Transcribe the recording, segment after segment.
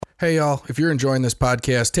Hey, y'all, if you're enjoying this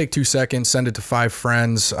podcast, take 2 seconds, send it to 5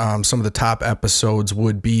 friends. Some of the top episodes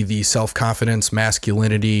would be the self-confidence,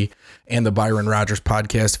 masculinity, and the Byron Rogers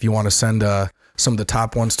podcast if you want to send some of the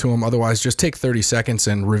top ones to them. Otherwise, just take 30 seconds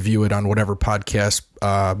and review it on whatever podcast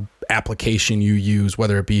application you use,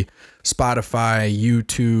 whether it be Spotify,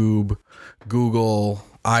 YouTube, Google,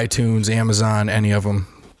 iTunes, Amazon, any of them.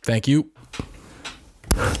 Thank you.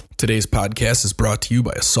 Today's podcast is brought to you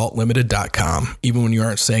by AssaultLimited.com. Even when you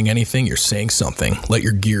aren't saying anything, you're saying something. Let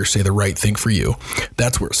your gear say the right thing for you.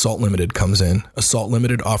 That's where Assault Limited comes in. Assault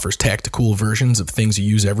Limited offers tactical versions of things you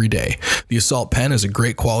use every day. The Assault Pen is a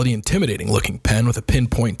great quality, intimidating looking pen with a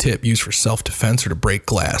pinpoint tip used for self-defense or to break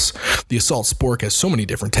glass. The Assault Spork has so many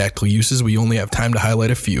different tactical uses, we only have time to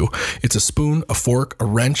highlight a few. It's a spoon, a fork, a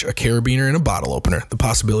wrench, a carabiner, and a bottle opener. The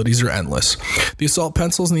possibilities are endless. The Assault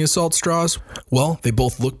Pencils and the Assault Straws, well, they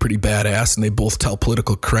both look pretty badass, and they both tell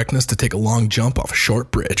political correctness to take a long jump off a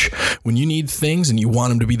short bridge. When you need things and you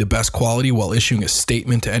want them to be the best quality while issuing a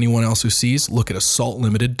statement to anyone else who sees, look at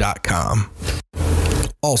AssaultLimited.com.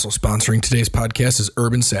 Also sponsoring today's podcast is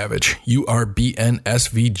Urban Savage,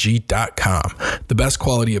 URBNSVG.com. The best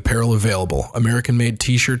quality apparel available. American-made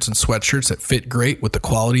t-shirts and sweatshirts that fit great with the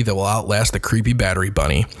quality that will outlast the creepy battery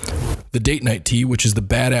bunny. The Date Night Tee, which is the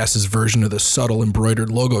badasses version of the subtle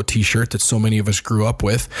embroidered logo t-shirt that so many of us grew up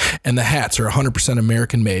with. And the hats are 100%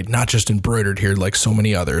 American-made, not just embroidered here like so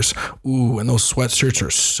many others. Ooh, and those sweatshirts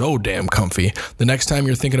are so damn comfy. The next time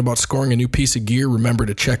you're thinking about scoring a new piece of gear, remember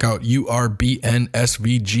to check out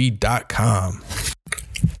URBNSVG.com.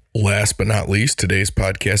 Last but not least, today's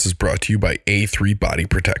podcast is brought to you by A3 Body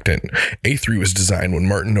Protectant. A3 was designed when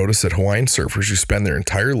Martin noticed that Hawaiian surfers who spend their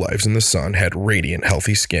entire lives in the sun had radiant,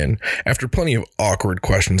 healthy skin. After plenty of awkward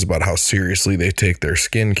questions about how seriously they take their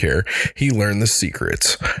skin care, he learned the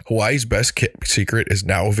secrets. Hawaii's best secret is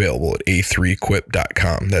now available at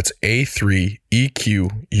A3Quip.com. That's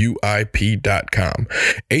A3EQUIP.com.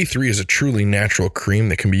 A3 is a truly natural cream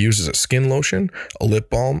that can be used as a skin lotion, a lip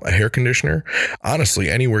balm, a hair conditioner, honestly,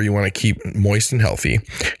 anywhere you want to keep moist and healthy.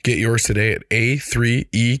 Get yours today at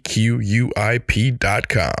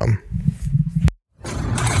A3EQUIP.com.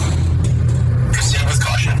 Proceed with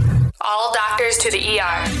caution. All doctors to the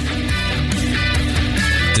ER.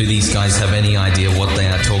 Do these guys have any idea what they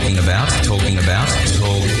are talking about?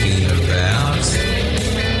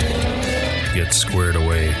 Get squared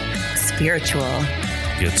away. Spiritual.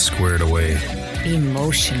 Get squared away.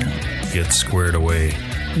 Emotional. Get squared away.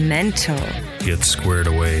 Mental. Get squared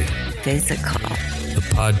away. Physical. The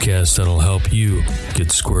podcast that'll help you get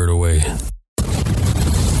squared away.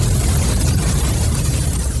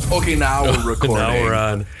 Okay, now we're recording. Now we're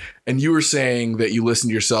on. And you were saying that you listen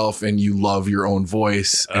to yourself and you love your own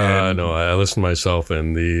voice. And No, I listen to myself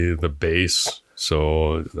and the bass.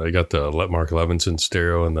 So I got the Mark Levinson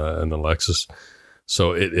stereo and the Lexus.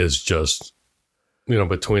 So it is just,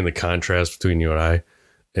 between the contrast between you and I,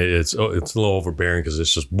 it's a little overbearing because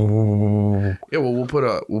it's just. Yeah, well,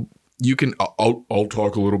 I'll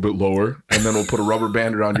talk a little bit lower, and then we'll put a rubber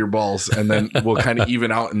band around your balls, and then we'll kind of even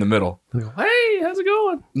out in the middle. Hey, how's it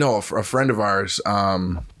going? No, a friend of ours,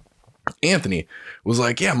 Anthony, was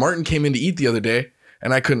like, yeah, Martin came in to eat the other day,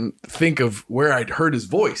 and I couldn't think of where I'd heard his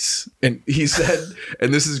voice. And he said,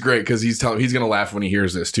 and this is great because he's going to laugh when he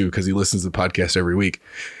hears this too, because he listens to the podcast every week.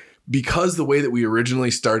 Because the way that we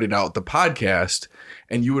originally started out the podcast,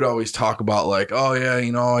 and you would always talk about like, oh yeah,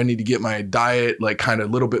 I need to get my diet like kind of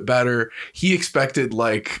a little bit better. He expected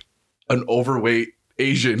like an overweight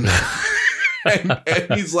Asian. and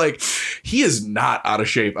he's like, he is not out of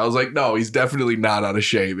shape. I was like, no, he's definitely not out of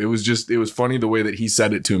shape. It was funny the way that he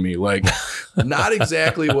said it to me. Like, not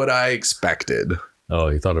exactly what I expected. Oh,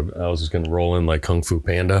 he thought I was just going to roll in like Kung Fu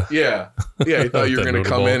Panda? Yeah. He thought you were going to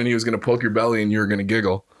come in and he was going to poke your belly and you were going to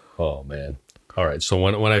giggle. Oh, man. All right. So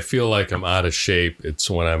when I feel like I'm out of shape,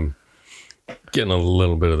 it's when I'm getting a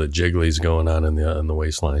little bit of the jigglies going on in the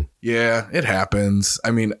waistline. Yeah, it happens.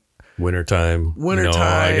 I mean, wintertime.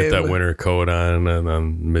 I get that winter coat on and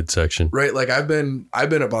on midsection. Right. Like I've been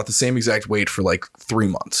about the same exact weight for like 3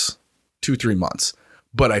 months, 2-3 months,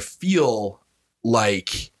 but I feel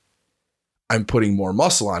like I'm putting more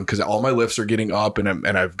muscle on because all my lifts are getting up and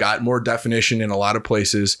I've got more definition in a lot of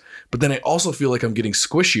places. But then I also feel like I'm getting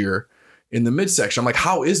squishier in the midsection. I'm like,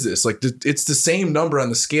 how is this? Like, it's the same number on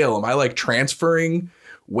the scale. Am I like transferring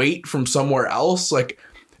weight from somewhere else? Like,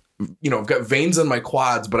 I've got veins on my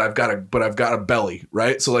quads, but I've got a belly,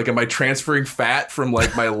 right? So like, am I transferring fat from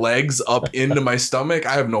like my legs up into my stomach?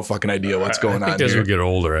 I have no fucking idea what's going on. As we get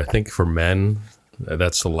older, I think for men,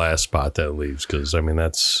 that's the last spot that leaves. Because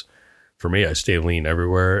that's. For me, I stay lean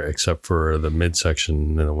everywhere except for the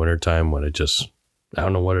midsection in the wintertime when it just I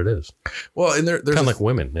don't know what it is. Well, and there's Kind of like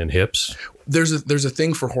women and hips. there's a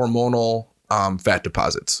thing for hormonal fat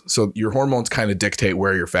deposits. So your hormones kind of dictate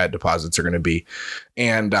where your fat deposits are going to be.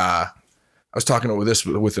 And I was talking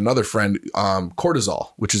with another friend,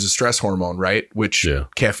 cortisol, which is a stress hormone, right? Which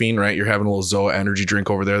caffeine, right? You're having a little Zoa energy drink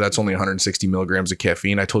over there. That's only 160 milligrams of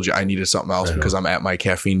caffeine. I told you I needed something else because I'm at my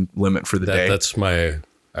caffeine limit for the day.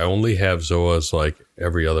 I only have Zoas like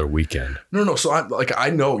every other weekend. No. So I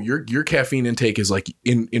know your caffeine intake is like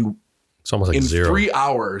in It's almost like zero. 3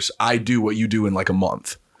 hours. I do what you do in like a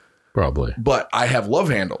month. Probably. But I have love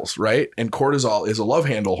handles, right? And cortisol is a love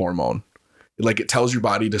handle hormone. Like it tells your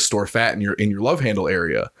body to store fat in your love handle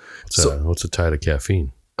area. What's it tied to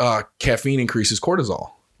caffeine? Caffeine increases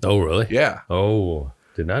cortisol. Oh, really? Yeah. Oh,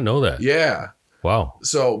 did not know that. Yeah. Wow.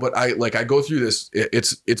 So, but I go through this.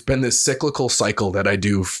 It's been this cyclical cycle that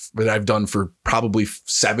I've done for probably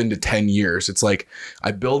 7 to 10 years. It's like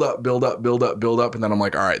I build up, and then I'm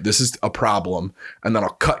like, all right, this is a problem, and then I'll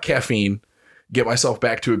cut caffeine, get myself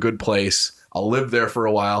back to a good place. I'll live there for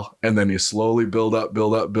a while, and then you slowly build up,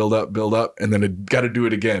 and then I got to do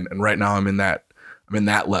it again. And right now I'm in that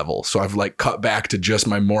level. So I've like cut back to just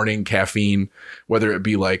my morning caffeine, whether it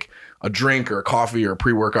be like a drink or a coffee or a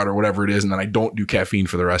pre-workout or whatever it is. And then I don't do caffeine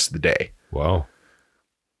for the rest of the day. Wow.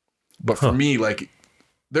 But for me, like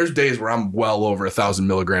there's days where I'm well over 1,000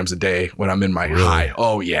 milligrams a day when I'm in my high.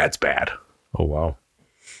 Oh yeah, it's bad. Oh, wow.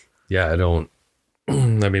 Yeah, I don't.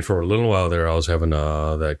 I mean, for a little while there, I was having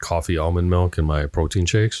that coffee almond milk in my protein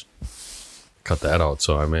shakes. Cut that out.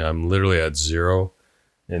 So, I mean, I'm literally at zero.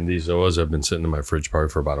 And these Zoas have been sitting in my fridge probably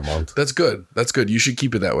for about a month. That's good. You should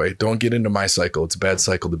keep it that way. Don't get into my cycle. It's a bad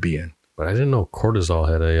cycle to be in. But I didn't know cortisol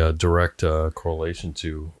had a direct correlation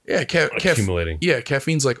to accumulating.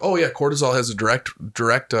 Caffeine's like, oh, yeah, cortisol has a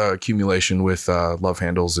direct accumulation with love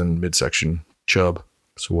handles and midsection chub.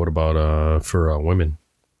 So what about for women?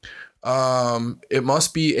 It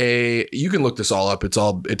must be you can look this all up. It's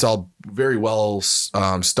all very well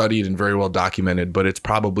studied and very well documented, but it's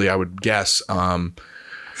probably, I would guess,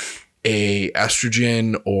 a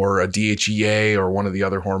estrogen or a DHEA or one of the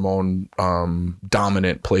other hormone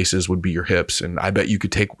dominant places would be your hips. And I bet you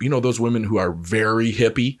could take, those women who are very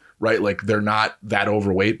hippie, right? Like they're not that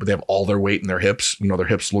overweight, but they have all their weight in their hips. Their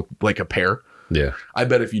hips look like a pear. Yeah. I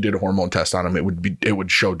bet if you did a hormone test on them, it would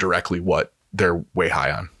show directly what they're way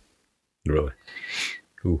high on. Really?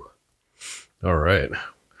 Ooh. All right.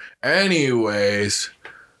 Anyways.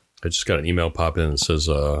 I just got an email pop in that says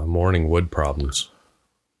morning wood problems.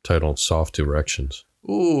 Titled Soft Erections.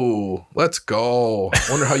 Ooh, let's go.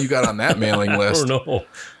 Wonder how you got on that mailing list. I don't know.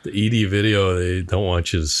 The ED video they don't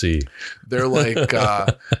want you to see. They're like,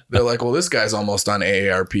 well, this guy's almost on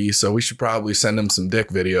AARP, so we should probably send him some dick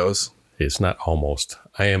videos. It's not almost.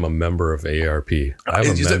 I am a member of AARP. I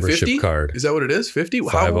have a membership card. Is that what it is? 50?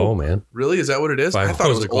 5-0, man. Really? Is that what it is? I thought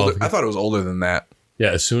it was older. I thought it was older than that. Yeah,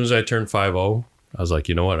 as soon as I turned 5-0, I was like,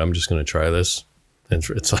 you know what? I'm just going to try this. And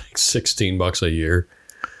it's like $16 a year.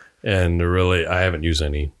 And really, I haven't used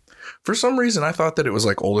any. For some reason, I thought that it was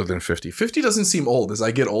like older than 50. 50 doesn't seem old as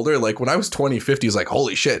I get older. Like when I was 20, 50 is like,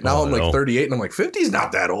 holy shit. Now I'm like 38 and I'm like, 50 is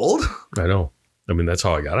not that old. I know. I mean, that's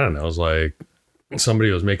how I got on. I was like,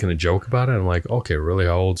 somebody was making a joke about it. I'm like, okay, really?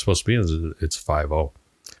 How old it's supposed to be? It's 5-0.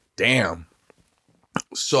 Damn.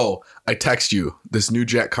 So I text you this new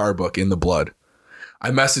Jack Carr book, In the Blood.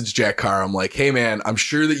 I messaged Jack Carr. I'm like, hey man, I'm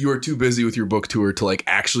sure that you are too busy with your book tour to like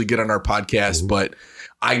actually get on our podcast, but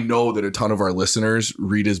I know that a ton of our listeners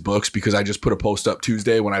read his books because I just put a post up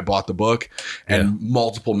Tuesday when I bought the book and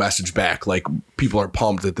multiple message back. Like people are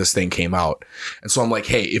pumped that this thing came out. And so I'm like,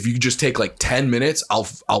 hey, if you just take like 10 minutes, I'll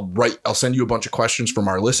send you a bunch of questions from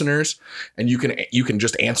our listeners and you can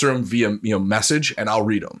just answer them via, message and I'll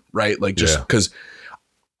read them. Right. Like just because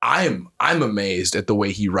I'm amazed at the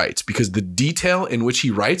way he writes because the detail in which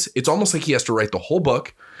he writes, it's almost like he has to write the whole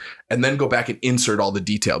book and then go back and insert all the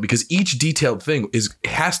detail because each detailed thing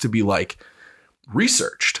has to be like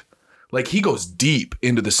researched. Like he goes deep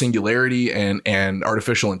into the singularity and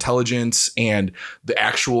artificial intelligence and the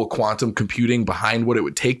actual quantum computing behind what it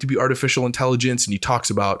would take to be artificial intelligence. And he talks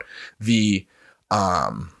about the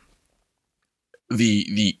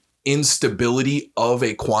instability of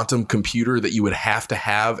a quantum computer that you would have to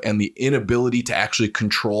have and the inability to actually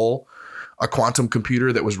control a quantum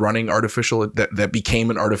computer that was running that became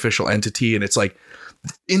an artificial entity. And it's like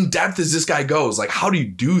in depth as this guy goes, like, how do you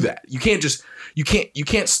do that? You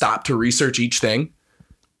can't stop to research each thing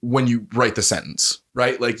when you write the sentence,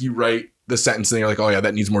 right? Like you write the sentence and you're like, oh yeah,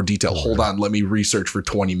 that needs more detail. Hold on. Let me research for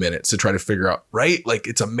 20 minutes to try to figure out, right? Like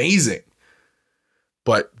it's amazing.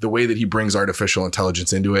 But the way that he brings artificial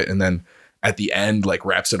intelligence into it and then at the end, like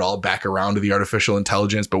wraps it all back around to the artificial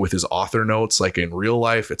intelligence, but with his author notes, like in real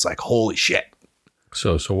life, it's like, holy shit.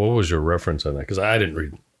 So what was your reference on that? Because I didn't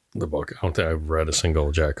read the book. I don't think I've read a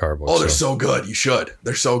single Jack Carr book. Oh, they're so good. You should.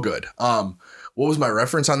 They're so good. What was my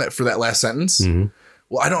reference on that for that last sentence? Mm-hmm.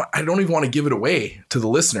 Well, I don't even want to give it away to the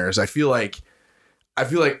listeners. I feel like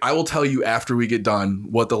I will tell you after we get done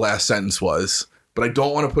what the last sentence was, but I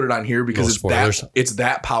don't want to put it on here because it's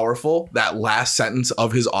that powerful. That last sentence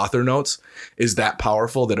of his author notes is that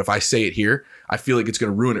powerful that if I say it here, I feel like it's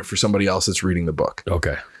going to ruin it for somebody else that's reading the book.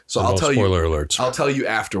 Okay. So I'll tell you. Spoiler alerts. I'll tell you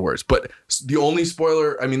afterwards. But the only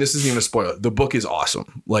spoiler, I mean, this isn't even a spoiler. The book is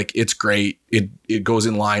awesome. Like, it's great. It goes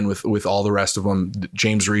in line with all the rest of them.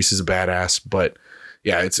 James Reese is a badass, but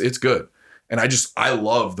yeah, it's good. And I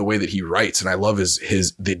love the way that he writes, and I love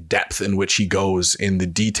the depth in which he goes in the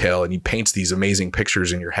detail, and he paints these amazing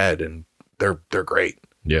pictures in your head, and they're great.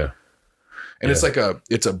 Yeah. And it's like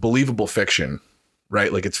it's a believable fiction,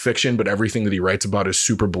 right? Like, it's fiction, but everything that he writes about is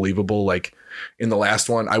super believable. Like in the last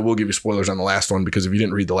one, I will give you spoilers on the last one, because if you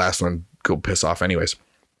didn't read the last one, go piss off anyways.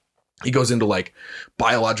 He goes into like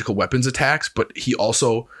biological weapons attacks, but he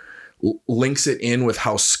also links it in with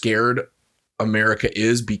how scared America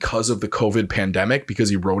is because of the COVID pandemic, because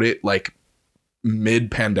he wrote it like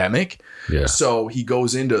mid-pandemic. Yeah. So he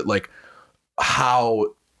goes into like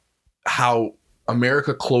how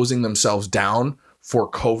America closing themselves down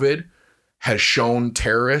for COVID has shown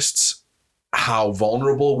terrorists how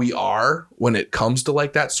vulnerable we are when it comes to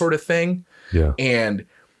like that sort of thing. Yeah. And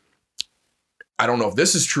I don't know if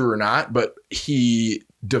this is true or not, but he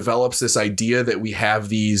develops this idea that we have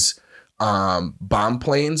these bomb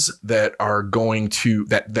planes that are going to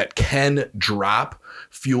that can drop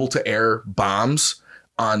fuel to air bombs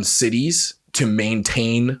on cities to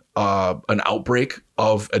maintain an outbreak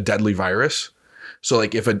of a deadly virus. So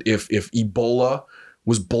like if Ebola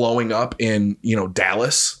was blowing up in,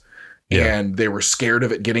 Dallas, and they were scared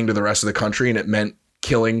of it getting to the rest of the country, and it meant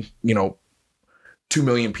killing, 2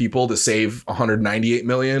 million people to save 198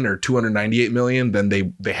 million or 298 million, then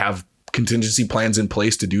they have contingency plans in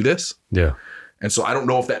place to do this. Yeah. And so I don't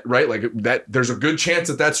know if that, right? Like that, there's a good chance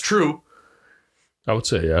that that's true. I would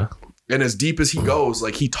say, yeah. And as deep as he goes,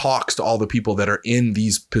 like he talks to all the people that are in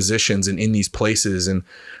these positions and in these places. And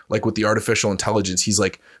like with the artificial intelligence, he's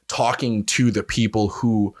like talking to the people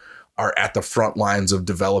who are at the front lines of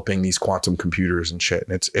developing these quantum computers and shit.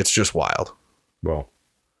 And it's just wild. Well,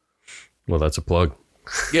 that's a plug.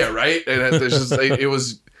 Yeah. Right. And it's just, it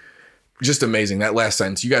was just amazing. That last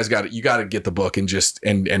sentence, you guys got to get the book and just,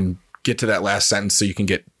 and get to that last sentence so you can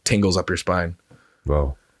get tingles up your spine.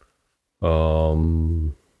 Wow.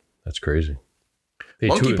 That's crazy. Hey,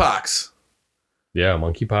 Monkeypox. Yeah,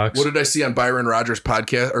 monkeypox. What did I see on Byron Rogers'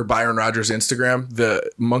 podcast or Byron Rogers' Instagram?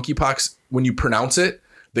 The monkeypox, when you pronounce it,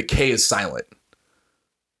 the K is silent.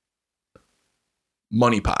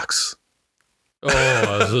 Moneypox. Oh,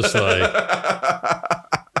 I was just like,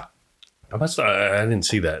 I didn't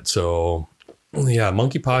see that. So, yeah,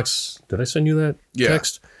 monkeypox. Did I send you that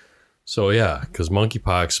text? So, yeah, because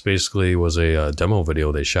monkeypox basically was a demo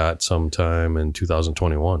video they shot sometime in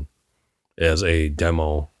 2021 as a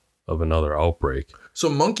demo of another outbreak. So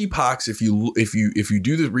monkeypox, if you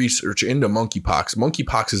do the research into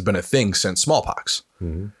monkeypox has been a thing since smallpox.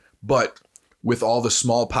 Mm-hmm. But with all the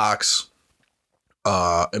smallpox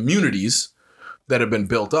immunities that have been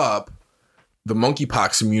built up, the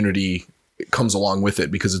monkeypox immunity comes along with it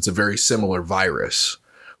because it's a very similar virus.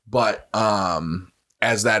 But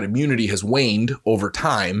as that immunity has waned over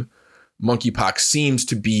time, monkeypox seems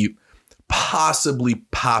to be possibly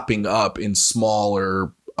popping up in small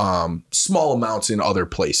amounts in other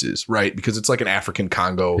places, right? Because it's like an African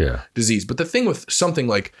Congo disease. But the thing with something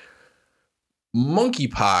like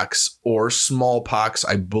monkeypox or smallpox,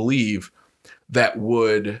 I believe that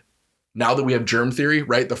would, now that we have germ theory,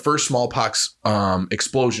 right? The first smallpox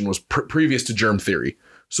explosion was previous to germ theory.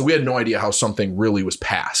 So we had no idea how something really was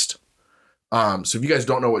passed. So if you guys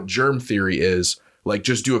don't know what germ theory is, like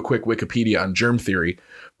just do a quick Wikipedia on germ theory.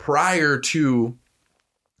 Prior to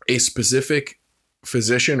a specific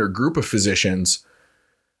physician or group of physicians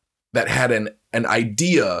that had an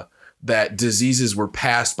idea that diseases were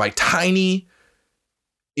passed by tiny,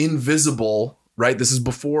 invisible, right? This is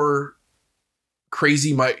before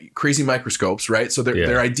crazy microscopes, right? So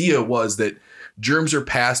their idea was that germs are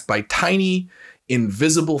passed by tiny,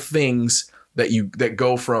 invisible things that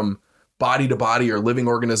go from body to body or living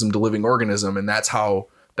organism to living organism, and that's how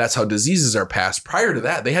diseases are passed. Prior to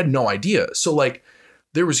that, they had no idea. So like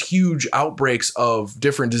there was huge outbreaks of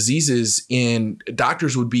different diseases, and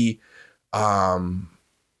doctors would be birthing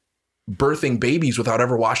babies without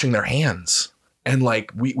ever washing their hands And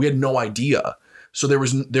like, we had no idea. So there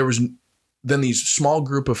was then these small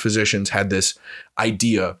group of physicians had this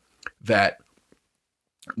idea that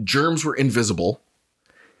germs were invisible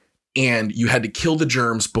and you had to kill the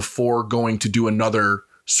germs before going to do another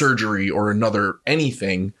surgery or another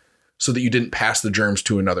anything so that you didn't pass the germs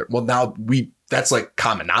to another. Well, now that's like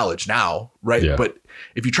common knowledge now, right? Yeah. But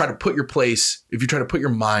if you try to put your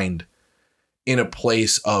mind in a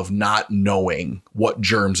place of not knowing what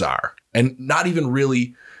germs are and not even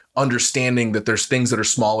really understanding that there's things that are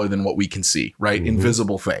smaller than what we can see, right? Mm-hmm.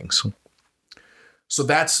 Invisible things. So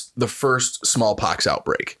that's the first smallpox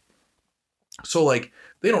outbreak. So like,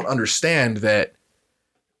 they don't understand that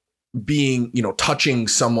being, touching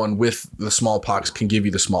someone with the smallpox can give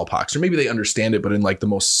you the smallpox, or maybe they understand it, but in like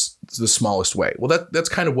the smallest way. Well, that's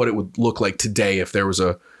kind of what it would look like today if there was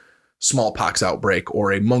a smallpox outbreak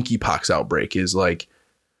or a monkeypox outbreak, is like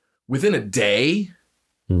within a day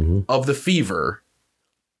of the fever,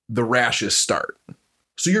 the rashes start.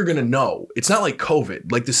 So you're going to know. It's not like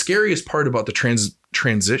COVID. Like the scariest part about the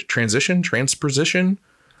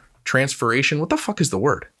transferation. What the fuck is the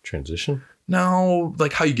word? Transition? No,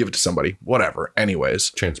 like how you give it to somebody. Whatever.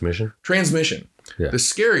 Anyways. Transmission. Yeah. The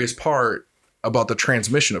scariest part about the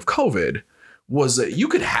transmission of COVID was that you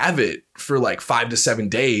could have it for like 5 to 7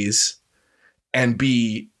 days and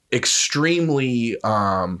be extremely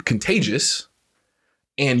contagious,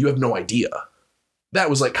 and you have no idea. That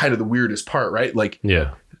was like kind of the weirdest part, right? Like,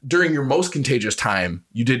 yeah, during your most contagious time,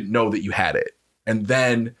 you didn't know that you had it. And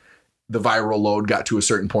then the viral load got to a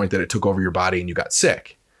certain point that it took over your body and you got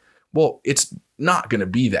sick. Well, it's not going to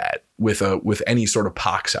be that with any sort of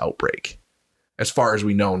pox outbreak, as far as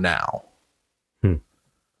we know now.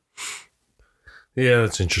 Yeah,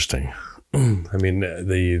 that's interesting. I mean,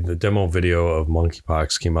 the demo video of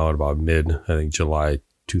monkeypox came out about July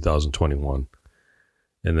 2021.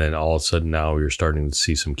 And then all of a sudden now you're starting to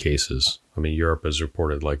see some cases. I mean, Europe has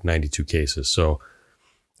reported like 92 cases. So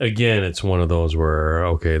again, it's one of those where,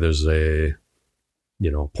 okay, there's a,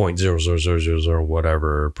 0.00000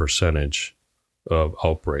 whatever percentage of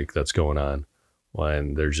outbreak that's going on,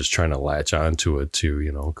 when they're just trying to latch onto it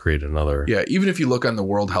to, create another. Yeah. Even if you look on the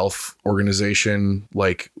World Health Organization,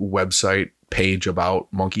 like website page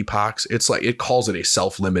about monkeypox, it's like, it calls it a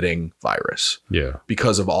self-limiting virus. Yeah.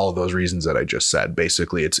 Because of all of those reasons that I just said.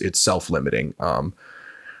 Basically, it's self-limiting.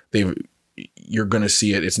 You're going to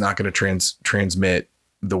see it. It's not going to transmit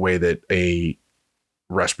the way that a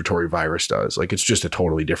respiratory virus does. Like, it's just a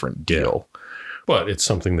totally different deal. Yeah. But it's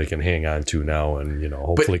something they can hang on to now and,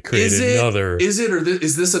 hopefully create another. Is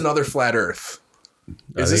is this another flat earth?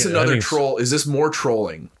 Is this another troll? Is this more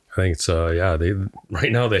trolling? I think it's,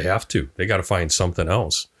 right now they have to. They got to find something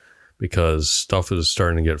else, because stuff is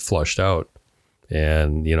starting to get flushed out.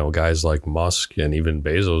 And, guys like Musk and even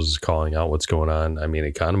Bezos is calling out what's going on. I mean,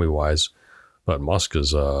 economy wise, but Musk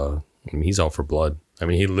is, he's out for blood. I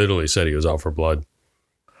mean, he literally said he was out for blood.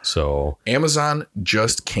 So Amazon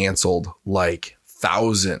just canceled like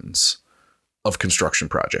thousands of construction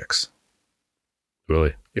projects.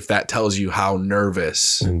 Really? If that tells you how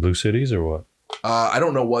nervous. In blue cities or what? I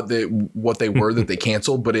don't know what they were that they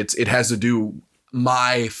canceled, but it has to do.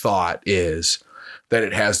 My thought is that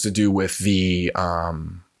it has to do with the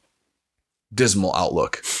dismal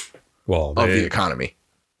outlook of the economy.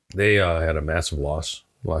 They had a massive loss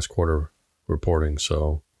last quarter reporting,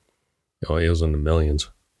 so it was in the millions.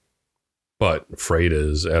 But freight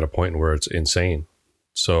is at a point where it's insane.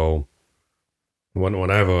 So when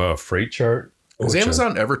I have a freight chart, has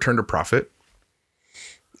Amazon ever turned a profit?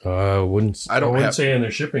 I wouldn't say in their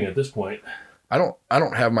shipping at this point. I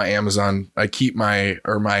don't have my Amazon. I keep my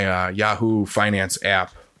Yahoo Finance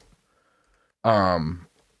app.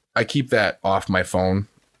 I keep that off my phone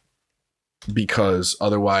because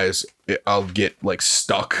otherwise I'll get like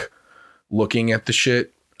stuck looking at the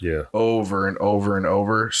shit over and over and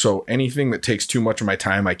over. So anything that takes too much of my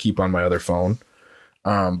time, I keep on my other phone.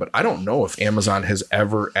 But I don't know if Amazon has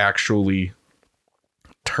ever actually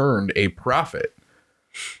turned a profit.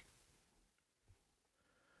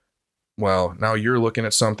 Well, now you're looking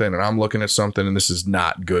at something and I'm looking at something, and this is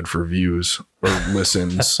not good for views or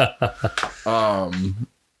listens. No,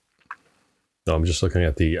 I'm just looking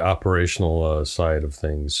at the operational side of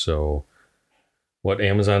things. So what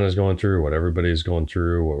Amazon is going through, what everybody's going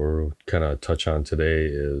through, what we're kind of touch on today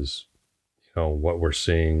is, what we're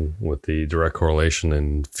seeing with the direct correlation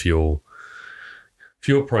in fuel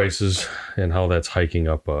prices and how that's hiking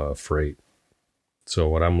up freight. So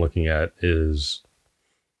what I'm looking at is,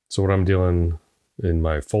 what I'm dealing in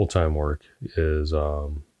my full-time work is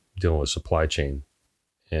dealing with supply chain.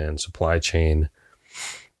 And supply chain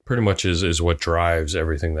pretty much is what drives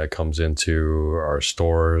everything that comes into our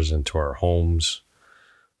stores, into our homes,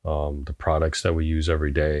 the products that we use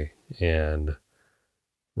every day. And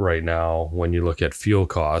right now, when you look at fuel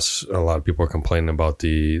costs, a lot of people are complaining about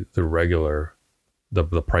the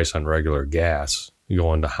price on regular gas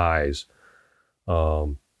going to highs.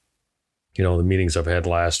 The meetings I've had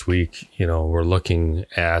last week, we're looking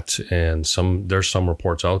at, and there's some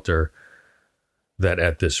reports out there that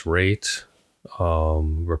at this rate,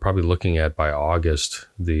 we're probably looking at by August,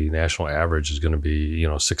 the national average is going to be,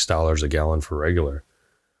 $6 a gallon for regular.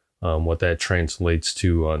 What that translates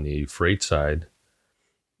to on the freight side,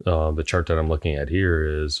 the chart that I'm looking at here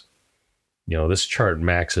is, this chart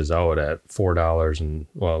maxes out at literally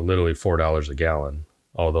 $4 a gallon.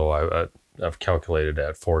 Although I've calculated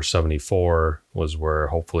at $4.74 was where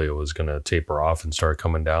hopefully it was going to taper off and start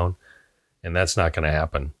coming down. And that's not going to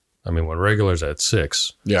happen. I mean, when regular's at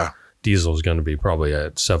 $6, diesel is going to be probably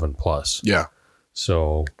at $7+. Yeah.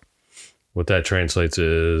 So what that translates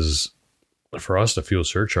is, for us, the fuel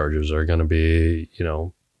surcharges are going to be,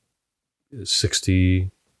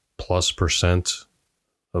 60+%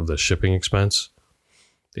 of the shipping expense.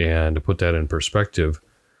 And to put that in perspective,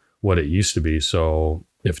 what it used to be. So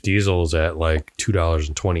if diesel is at like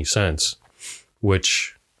 $2.20,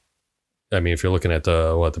 which, I mean, if you're looking at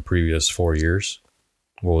the previous 4 years,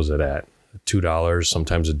 what was it at? $2.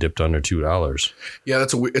 Sometimes it dipped under $2. Yeah,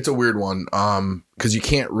 it's a weird one. Because you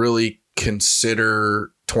can't really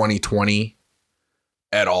consider 2020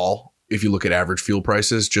 at all if you look at average fuel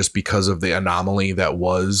prices, just because of the anomaly that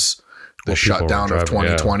was the shutdown of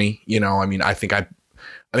 2020. Yeah. I mean, I think I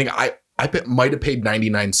might have paid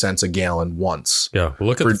 99 cents a gallon once. Yeah. Well,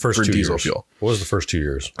 look at the first 2 diesel years. Fuel. What was the first 2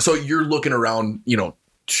 years? So you're looking around,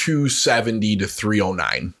 270 to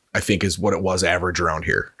 309, I think is what it was average around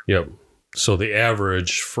here. Yep. So the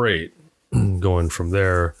average freight going from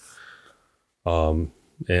there, and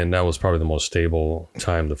that was probably the most stable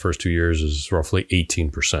time. The first 2 years is roughly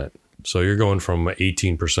 18%. So you're going from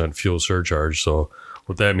 18% fuel surcharge. So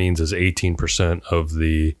what that means is 18% of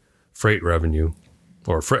the freight revenue,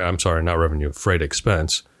 freight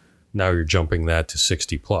expense. Now you're jumping that to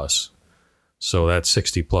 60+. So that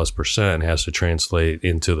 60+% has to translate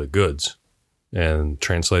into the goods. And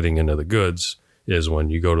translating into the goods is when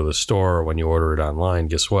you go to the store or when you order it online,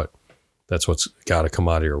 guess what? That's what's got to come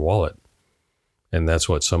out of your wallet. And that's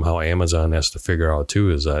what somehow Amazon has to figure out too,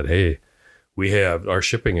 is that, hey, we have our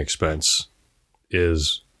shipping expense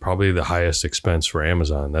is probably the highest expense for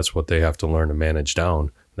Amazon. That's what they have to learn to manage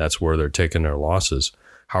down. That's where they're taking their losses.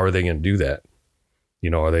 How are they going to do that?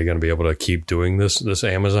 Are they going to be able to keep doing this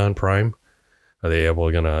Amazon Prime? Are they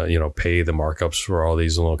going to, pay the markups for all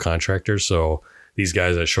these little contractors? So these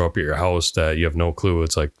guys that show up at your house that you have no clue,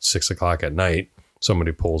 it's like 6 o'clock at night,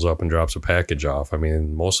 somebody pulls up and drops a package off. I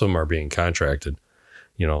mean, most of them are being contracted.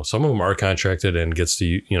 Some of them are contracted and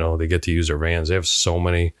they get to use their vans. They have so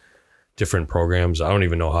many different programs. I don't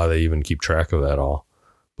even know how they even keep track of that all.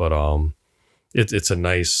 But it's a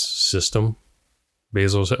nice system.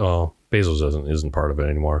 Bezos isn't part of it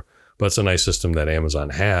anymore. But it's a nice system that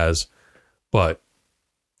Amazon has, but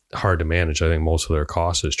hard to manage. I think most of their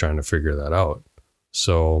cost is trying to figure that out.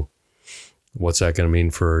 So what's that going to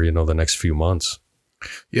mean for, the next few months?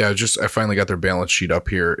 Yeah, I finally got their balance sheet up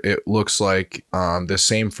here. It looks like the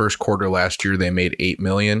same first quarter last year, they made $8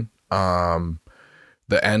 million.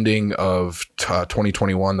 The ending of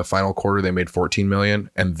 2021, the final quarter, they made $14 million.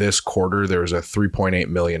 And this quarter, there was a $3.8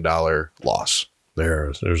 million loss.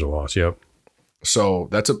 There's a loss. Yep. So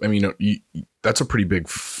that's a pretty big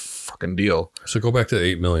fucking deal. So go back to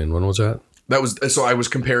the $8 million. When was that? So I was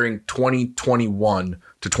comparing 2021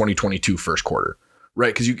 to 2022 first quarter.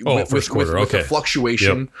 Right, because with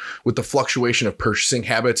the fluctuation of purchasing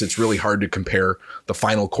habits, it's really hard to compare the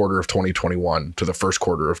final quarter of 2021 to the first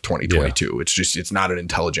quarter of 2022. Yeah. It's not an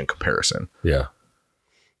intelligent comparison. Yeah.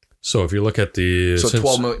 So if you look at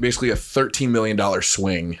 $12 million, basically a $13 million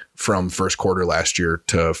swing from first quarter last year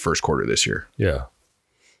to first quarter this year. Yeah.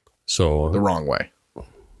 So the wrong way.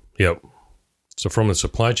 Yep. So from the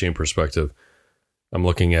supply chain perspective, I'm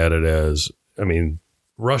looking at it as,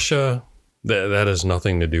 Russia. That has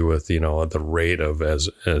nothing to do with, the rate of as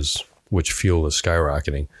which fuel is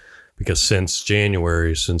skyrocketing, because since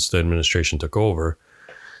January, since the administration took over,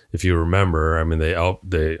 if you remember, they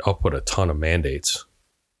output a ton of mandates,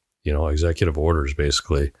 executive orders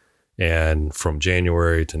basically. And from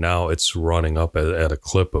January to now, it's running up at a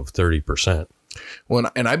clip of 30%. Well,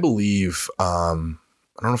 and I believe, I don't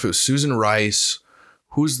know if it was Susan Rice,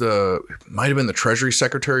 might have been the Treasury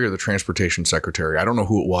Secretary or the Transportation Secretary. I don't know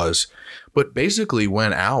who it was, but basically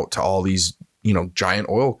went out to all these, giant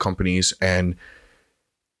oil companies and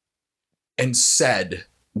and said,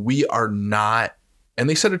 we are not, and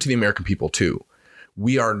they said it to the American people too,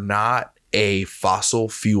 we are not a fossil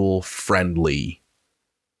fuel friendly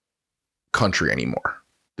country anymore.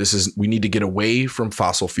 We need to get away from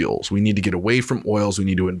fossil fuels. We need to get away from oils. We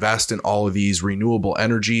need to invest in all of these renewable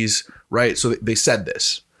energies, right? So they said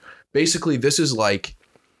this. Basically, this is like,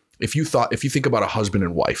 if you think about a husband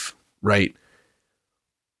and wife, right?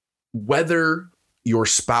 Whether your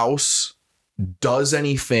spouse does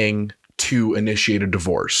anything to initiate a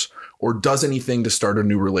divorce or does anything to start a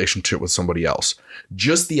new relationship with somebody else,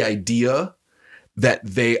 just the idea that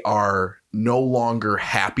they are no longer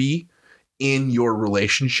happy in your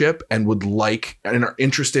relationship and would like and are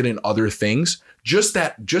interested in other things, just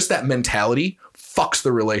that mentality fucks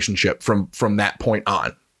the relationship from that point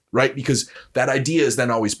on, right? Because that idea is then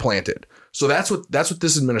always planted. So that's what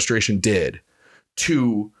this administration did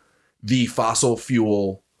to the fossil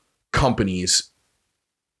fuel companies.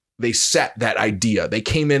 They set that idea. They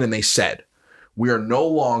came in and they said, we are no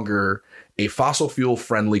longer a fossil fuel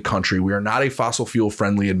friendly country. We are not a fossil fuel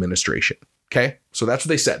friendly administration. Okay. So that's what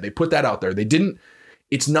they said. They put that out there.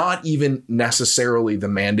 It's not even necessarily the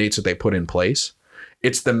mandates that they put in place.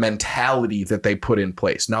 It's the mentality that they put in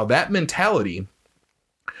place. Now that mentality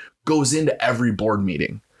goes into every board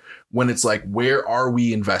meeting when it's like, where are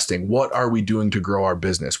we investing? What are we doing to grow our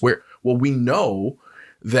business? Well, we know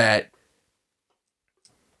that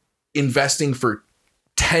investing for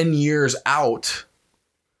 10 years out,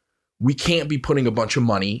 we can't be putting a bunch of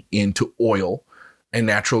money into oil and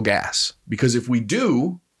natural gas, because if we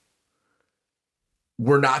do,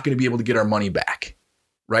 we're not going to be able to get our money back,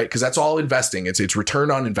 right? Because that's all investing. It's return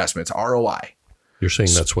on investment. It's ROI. You're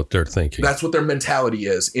saying that's what they're thinking. That's what their mentality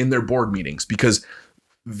is in their board meetings, because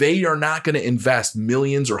they are not going to invest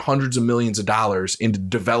millions or hundreds of millions of dollars into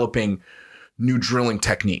developing new drilling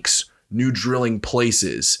techniques, new drilling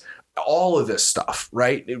places, all of this stuff,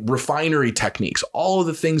 right? Refinery techniques, all of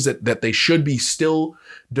the things that they should be still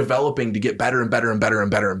developing to get better and better and better and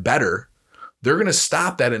better and better. They're going to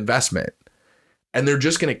stop that investment and they're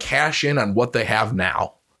just going to cash in on what they have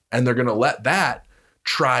now. And they're going to let that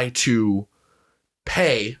try to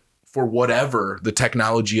pay for whatever the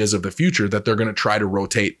technology is of the future that they're going to try to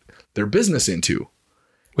rotate their business into.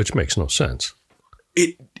 Which makes no sense.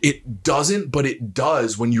 It doesn't, but it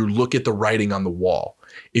does when you look at the writing on the wall.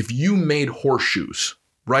 If you made horseshoes,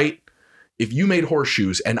 right? If you made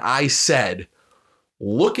horseshoes and I said,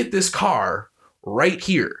 look at this car right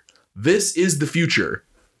here, this is the future,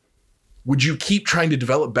 would you keep trying to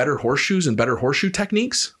develop better horseshoes and better horseshoe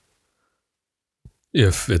techniques?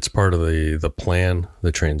 If it's part of the plan,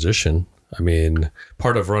 the transition. I mean,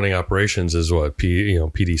 part of running operations is what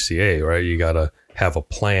PDCA, right? You got to have a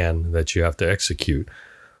plan that you have to execute.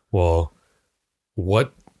 Well,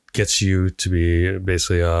 what gets you to be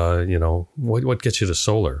basically, what gets you to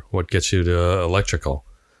solar? What gets you to electrical?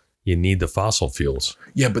 You need the fossil fuels.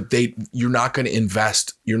 Yeah, but you're not going to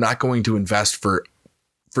invest. You're not going to invest for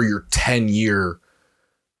your 10-year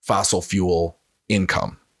fossil fuel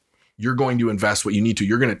income. You're going to invest what you need to.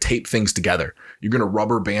 You're going to tape things together. You're going to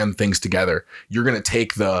rubber band things together. You're going to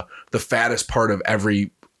take the fattest part of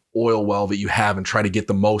every oil well that you have and try to get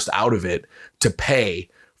the most out of it to pay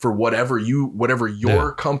for whatever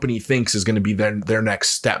your company thinks is going to be their next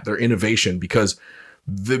step, their innovation, because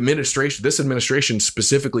this administration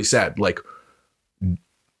specifically said, like,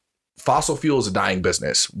 fossil fuel is a dying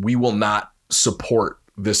business. We will not support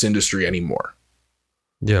this industry anymore.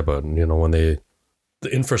 Yeah, but when the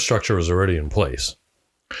infrastructure was already in place.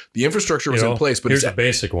 The infrastructure was in place, but here's a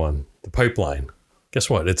basic one: the pipeline. Guess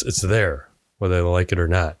what? It's there, whether they like it or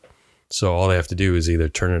not. So all they have to do is either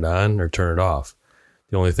turn it on or turn it off.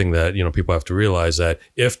 The only thing that people have to realize that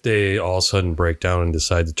if they all of a sudden break down and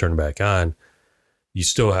decide to turn it back on, you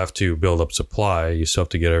still have to build up supply. You still have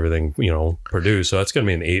to get everything produced. So that's going to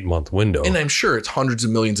be an 8-month window. And I'm sure it's hundreds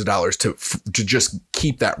of millions of dollars to just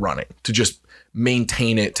keep that running, to just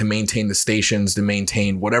maintain it, to maintain the stations, to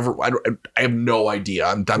maintain whatever. I have no idea.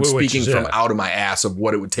 I'm speaking from out of my ass of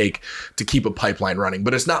what it would take to keep a pipeline running.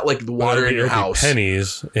 But it's not like the water in your house.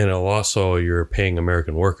 Pennies, and also you're paying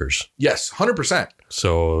American workers. Yes, 100%.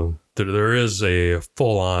 So there is a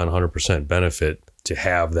full-on 100% benefit to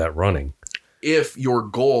have that running. If your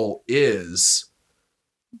goal is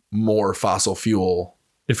more fossil fuel.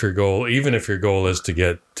 Even if your goal is to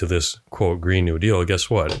get to this, quote, Green New Deal, guess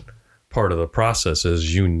what? Part of the process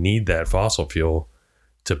is you need that fossil fuel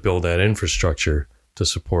to build that infrastructure to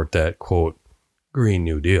support that, quote, Green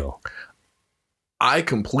New Deal. I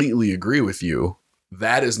completely agree with you.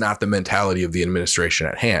 That is not the mentality of the administration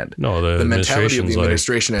at hand. No, the mentality of the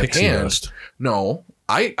administration at hand. Dust. No,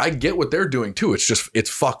 I get what they're doing too. It's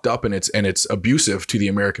fucked up and it's abusive to the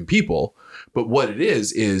American people. But what it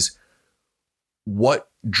is what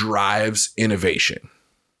drives innovation?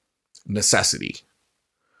 Necessity.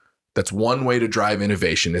 That's one way to drive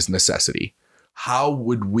innovation, is necessity. How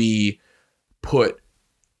would we put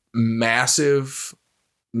massive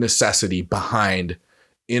necessity behind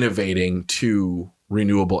innovating to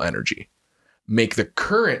renewable energy? Make the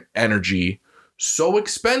current energy so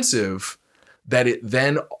expensive that it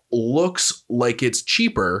then looks like it's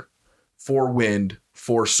cheaper for wind,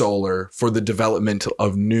 for solar, for the development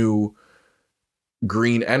of new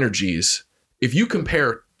green energies. If you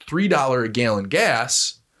compare $3 a gallon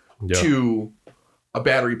gas to a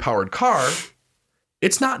battery powered car,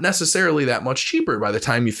 it's not necessarily that much cheaper by the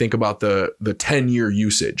time you think about the 10-year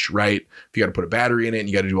usage, right? If you got to put a battery in it and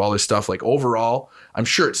you got to do all this stuff, like overall, I'm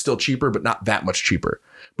sure it's still cheaper, but not that much cheaper.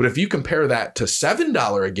 But if you compare that to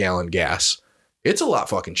 $7 a gallon gas, it's a lot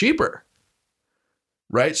fucking cheaper,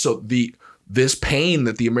 right? So this pain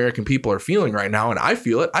that the American people are feeling right now, and I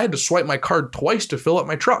feel it, I had to swipe my card twice to fill up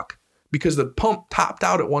my truck because the pump topped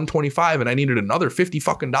out at $125 and I needed another $50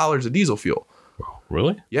 fucking of diesel fuel.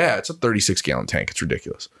 Really? Yeah, it's a 36 gallon tank. It's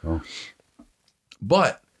ridiculous. Oh.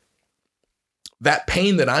 But that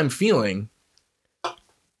pain that I'm feeling,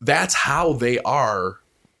 that's how they are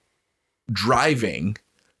driving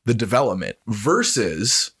the development,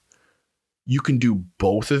 versus you can do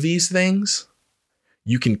both of these things.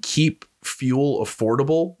 You can keep fuel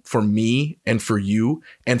affordable for me and for you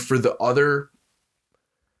and for the other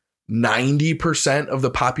 90% of the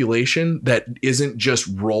population that isn't just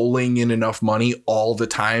rolling in enough money all the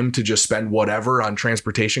time to just spend whatever on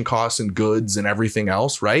transportation costs and goods and everything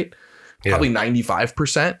else, right? Yeah. Probably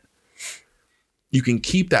 95%. You can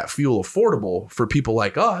keep that fuel affordable for people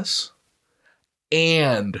like us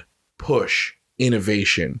and push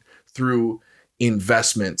innovation through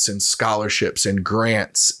investments and scholarships and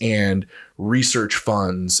grants and research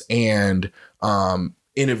funds and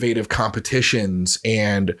innovative competitions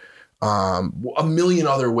and a million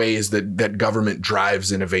other ways that government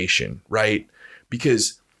drives innovation, right?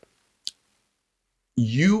 Because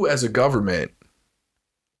you as a government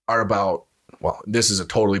are about, well, this is a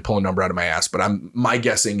totally pulling number out of my ass, but my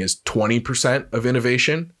guessing is 20% of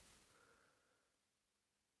innovation.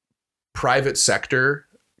 Private sector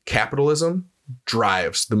capitalism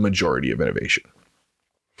drives the majority of innovation.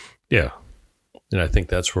 Yeah. And I think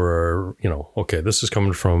that's where, okay, this is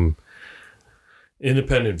coming from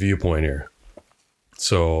independent viewpoint here.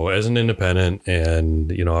 So as an independent,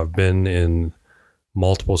 and I've been in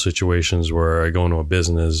multiple situations where I go into a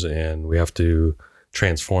business and we have to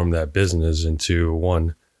transform that business into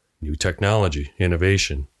one, new technology,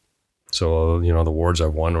 innovation. So the awards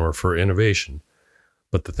I've won are for innovation.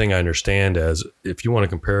 But the thing I understand is, if you want to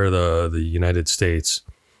compare the United States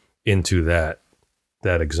into that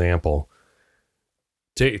example,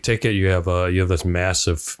 take it. You have this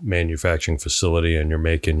massive manufacturing facility, and you're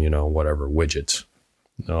making whatever widgets,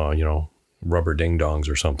 rubber ding dongs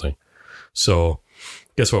or something. So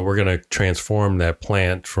guess what? We're going to transform that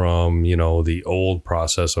plant from the old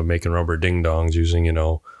process of making rubber ding dongs using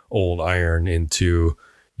old iron into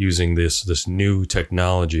using this new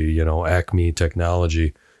technology, Acme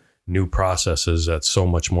technology, new processes that's so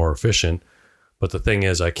much more efficient. But the thing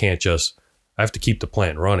is, I have to keep the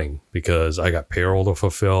plant running because I got payroll to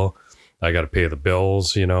fulfill. I got to pay the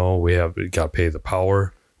bills. We got to pay the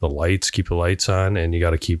power, the lights, keep the lights on, and you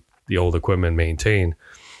got to keep the old equipment maintained.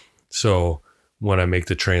 So when I make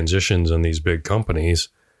the transitions in these big companies,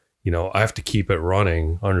 I have to keep it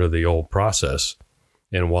running under the old process.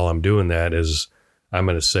 And while I'm doing that I'm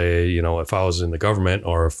going to say, if I was in the government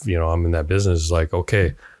or if, I'm in that business, it's like,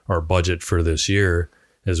 okay, our budget for this year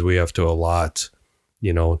is we have to allot,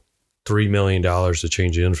 $3 million to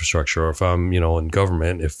change the infrastructure. Or if I'm, in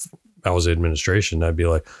government, if I was administration, I'd be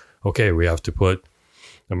like, okay, we have to put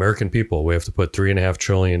American people, we have to put $3.5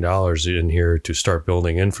 trillion in here to start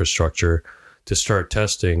building infrastructure, to start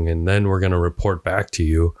testing. And then we're going to report back to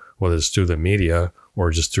you, whether it's through the media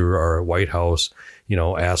or just through our White House,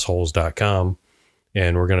 assholes.com.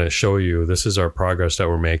 And we're going to show you, this is our progress that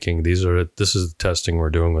we're making. This is the testing we're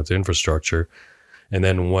doing with infrastructure. And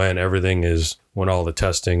then when all the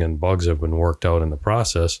testing and bugs have been worked out in the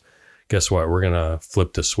process, guess what? We're going to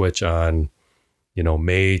flip the switch on,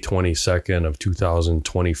 May 22nd of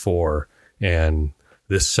 2024. And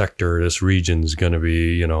this region is going to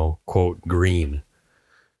be, quote, green.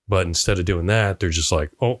 But instead of doing that, they're just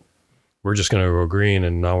like, oh, we're just going to go green.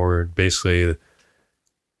 And now we're basically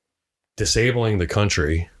disabling the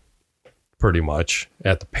country pretty much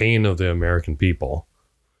at the pain of the American people.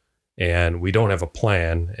 And we don't have a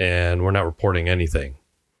plan, and we're not reporting anything.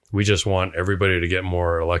 We just want everybody to get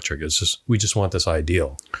more electric. We just want this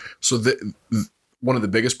ideal. So one of the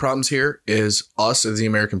biggest problems here is us as the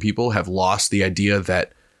American people have lost the idea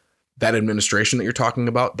that administration that you're talking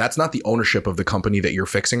about, that's not the ownership of the company that you're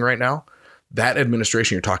fixing right now. That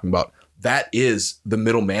administration you're talking about, that is the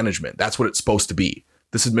middle management. That's what it's supposed to be.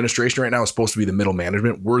 This administration right now is supposed to be the middle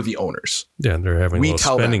management. We're the owners. Yeah, and they're having a little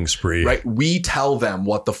spending spree. Right? We tell them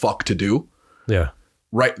what the fuck to do. Yeah.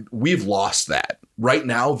 Right? We've lost that. Right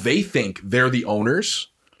now, they think they're the owners.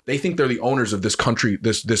 They think they're the owners of this country,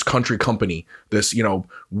 this country company, this,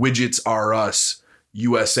 Widgets R Us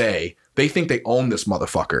USA. They think they own this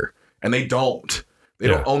motherfucker, and they don't. They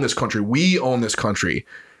don't own this country. We own this country.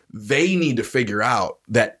 They need to figure out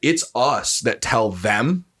that it's us that tell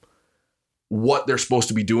them what they're supposed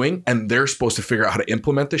to be doing, and they're supposed to figure out how to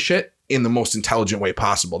implement the shit in the most intelligent way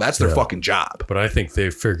possible. That's their fucking job. But I think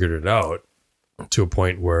they've figured it out to a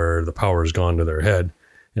point where the power has gone to their head,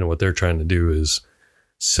 and what they're trying to do is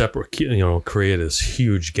separate, create this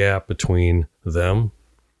huge gap between them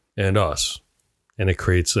and us, and it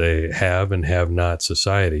creates a have and have not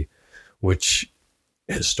society, which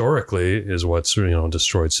historically is what's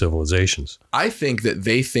destroyed civilizations. I think that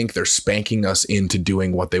they think they're spanking us into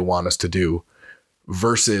doing what they want us to do,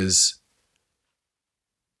 versus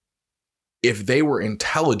if they were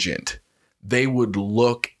intelligent, they would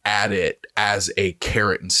look at it as a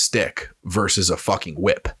carrot and stick versus a fucking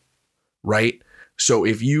whip, right? So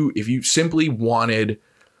if you simply wanted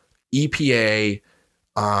EPA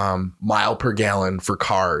mile per gallon for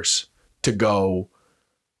cars to go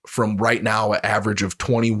from right now an average of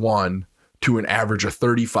 21 to an average of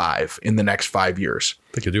 35 in the next 5 years.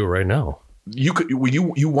 They could do it right now. You could,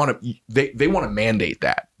 you want to, they want to mandate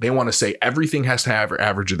that. They want to say everything has to have an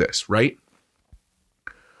average of this, right?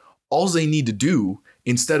 All they need to do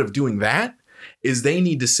instead of doing that is they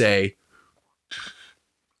need to say,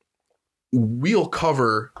 we'll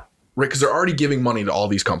cover, right? Because they're already giving money to all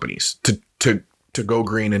these companies to go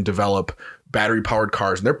green and develop battery powered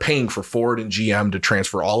cars. And they're paying for Ford and GM to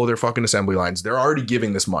transfer all of their fucking assembly lines. They're already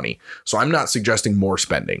giving this money. So I'm not suggesting more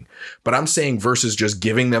spending, but I'm saying versus just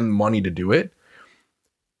giving them money to do it,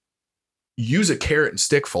 use a carrot and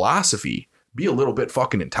stick philosophy, be a little bit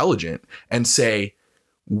fucking intelligent and say,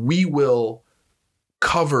 we will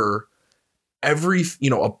cover every,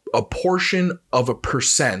 a portion of a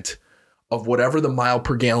percent of whatever the mile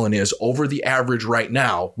per gallon is over the average right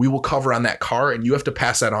now, we will cover on that car, and you have to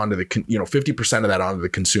pass that on to the 50% of that on to the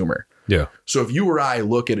consumer. Yeah. So if you or I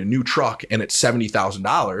look at a new truck and it's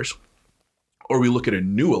 $70,000, or we look at a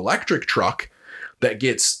new electric truck that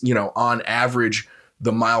gets, on average,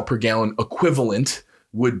 the mile per gallon equivalent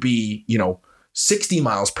would be, 60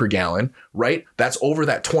 miles per gallon, right? That's over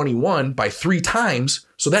that 21 by 3 times.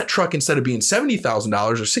 So that truck, instead of being $70,000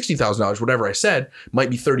 or $60,000, whatever I said, might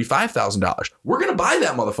be $35,000. We're going to buy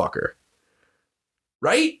that motherfucker,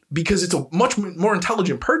 right? Because it's a much more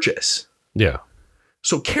intelligent purchase. Yeah.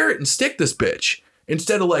 So carrot and stick this bitch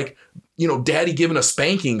instead of daddy giving us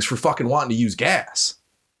spankings for fucking wanting to use gas.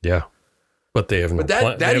 Yeah. But they have no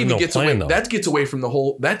plan. That even gets away. That gets away from the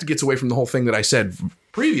whole. That gets away from the whole thing that I said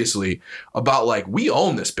previously about we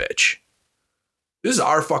own this bitch. This is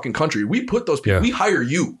our fucking country. We put those people. Yeah. We hire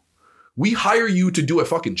you. We hire you to do a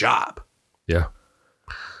fucking job. Yeah.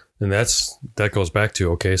 And that goes back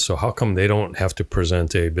to, okay, so how come they don't have to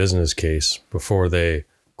present a business case before they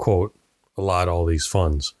quote allot all these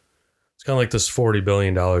funds? It's kind of like this $40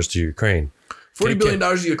 billion to Ukraine. $40 billion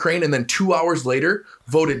to Ukraine, and then 2 hours later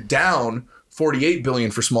voted down $48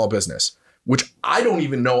 billion for small business, which I don't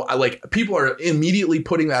even know. People are immediately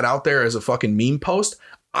putting that out there as a fucking meme post.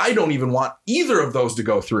 I don't even want either of those to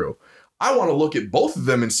go through. I want to look at both of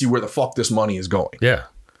them and see where the fuck this money is going. Yeah.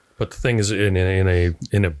 But the thing is in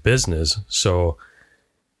a business. So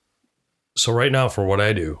right now for what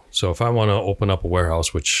I do, so if I want to open up a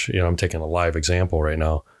warehouse, which, I'm taking a live example right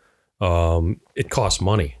now, it costs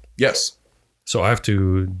money. Yes. So I have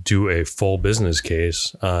to do a full business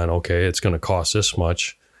case on, okay, it's going to cost this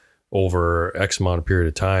much over X amount of period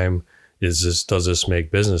of time. Does this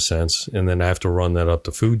make business sense? And then I have to run that up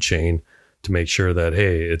the food chain to make sure that,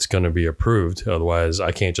 hey, it's going to be approved. Otherwise,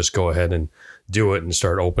 I can't just go ahead and do it and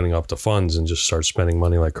start opening up the funds and just start spending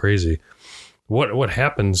money like crazy. What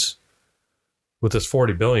happens with this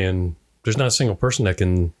 $40 billion? There's not a single person that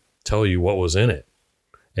can tell you what was in it.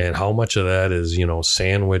 And how much of that is,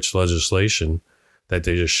 sandwich legislation that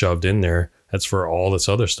they just shoved in there. That's for all this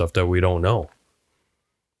other stuff that we don't know.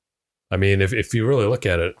 I mean, if you really look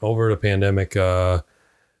at it, over the pandemic, there's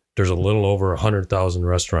a little over 100,000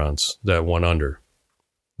 restaurants that went under.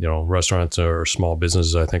 Restaurants or small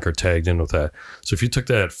businesses, I think, are tagged in with that. So if you took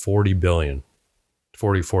that $40 billion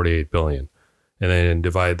 48 billion, and then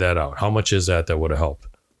divide that out. How much is that would have helped?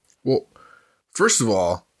 Well, first of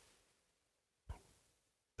all,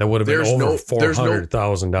 that would have been over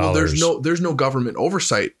 $400,000. Well, there's no government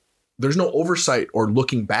oversight. There's no oversight or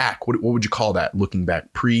looking back. What would you call that? Looking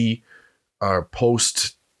back,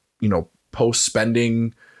 post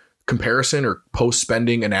spending comparison or post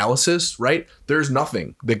spending analysis, right? There's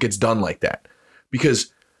nothing that gets done like that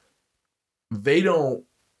because they don't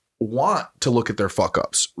want to look at their fuck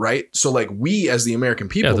ups, right? So like we as the American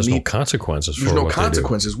people, there's no consequences. There's no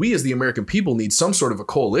consequences. We as the American people need some sort of a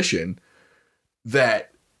coalition that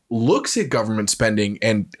looks at government spending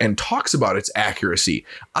and talks about its accuracy.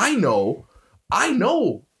 I know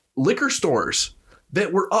liquor stores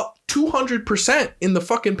that were up 200% in the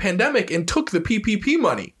fucking pandemic and took the PPP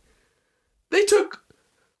money. They took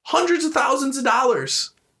hundreds of thousands of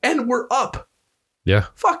dollars and were up. Yeah.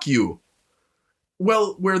 Fuck you.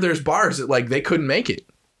 Well, where there's bars that like they couldn't make it.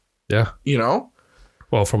 Yeah. You know?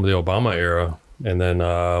 Well, from the Obama era and then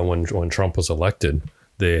when Trump was elected,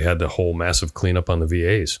 they had the whole massive cleanup on the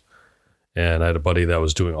VAs. And I had a buddy that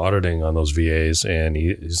was doing auditing on those VAs, and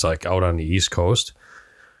he's like out on the East Coast,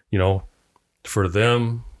 for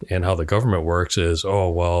them and how the government works is,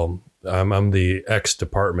 I'm the X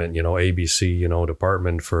department, ABC,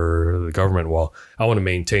 department for the government. Well, I want to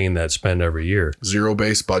maintain that spend every year.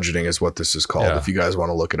 Zero-based budgeting is what this is called. If you guys want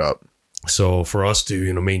to look it up. So for us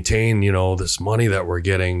to, maintain, this money that we're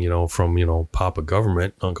getting, from, Papa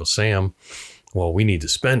government, Uncle Sam, well, we need to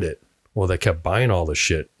spend it. Well, they kept buying all this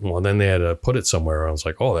shit. Well, then they had to put it somewhere. I was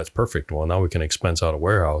like, oh, that's perfect. Well, now we can expense out a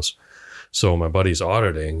warehouse. So my buddy's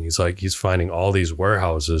auditing. He's finding all these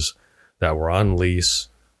warehouses that were on lease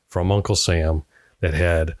from Uncle Sam that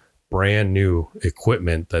had brand new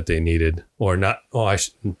equipment that they needed, or not.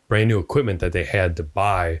 Brand new equipment that they had to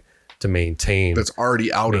buy to maintain. That's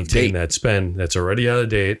already out of date. That spend that's already out of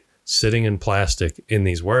date, sitting in plastic in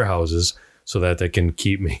these warehouses, so that they can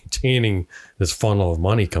keep maintaining this funnel of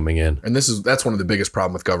money coming in. And that's one of the biggest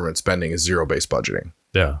problem with government spending is zero-based budgeting.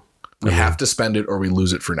 Yeah. We have to spend it or we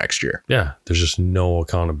lose it for next year. Yeah. There's just no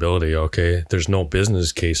accountability. Okay. There's no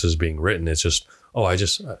business cases being written. It's just, I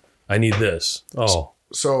need this. Oh.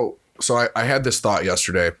 So I had this thought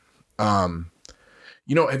yesterday. Have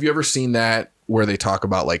you ever seen that where they talk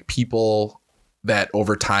about like people that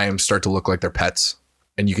over time start to look like their pets?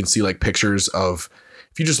 And you can see like pictures of,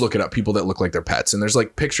 if you just look it up, people that look like their pets, and there's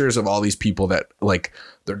like pictures of all these people that like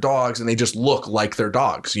their dogs and they just look like their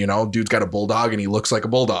dogs, dude's got a bulldog and he looks like a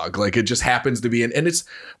bulldog. Like it just happens to be, and it's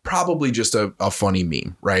probably just a funny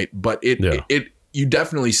meme. Right. But you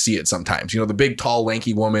definitely see it sometimes, the big, tall,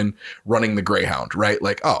 lanky woman running the Greyhound, right?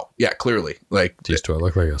 Like, oh yeah, clearly. Like, do I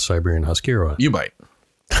look like a Siberian Husky or what? You might.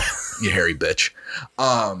 You hairy bitch.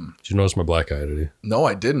 Did you notice my black eye today? No,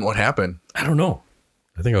 I didn't. What happened? I don't know.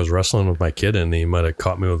 I think I was wrestling with my kid and he might have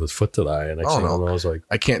caught me with his foot to the eye. And I was like,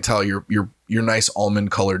 I can't tell. Your nice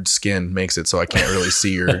almond colored skin makes it so I can't really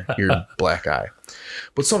see your black eye.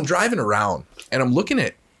 But so I'm driving around and I'm looking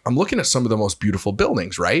at some of the most beautiful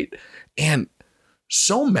buildings, right? And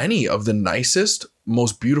so many of the nicest,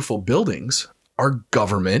 most beautiful buildings are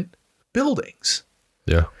government buildings.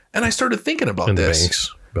 Yeah. And I started thinking about and this.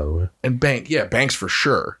 Banks, by the way. And banks for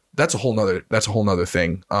sure. That's a whole nother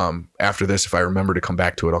thing. After this, if I remember to come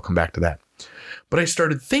back to it, I'll come back to that. But I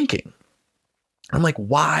started thinking, I'm like,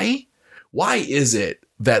 why is it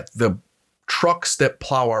that the trucks that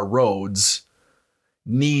plow our roads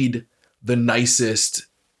need the nicest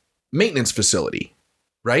maintenance facility,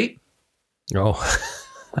 right? Oh,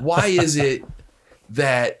 why is it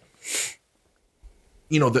that,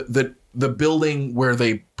 the building where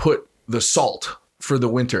they put the salt for the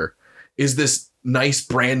winter is this nice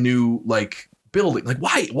brand new like building? Like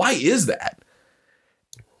why is that?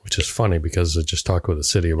 Which is funny because I just talked with the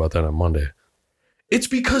city about that on Monday. It's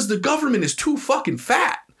because the government is too fucking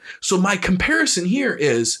fat. So my comparison here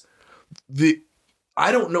is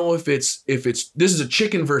I don't know if it's this is a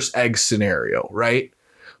chicken versus egg scenario, right?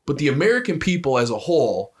 But the American people as a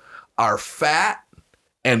whole are fat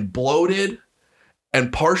and bloated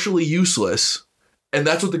and partially useless, and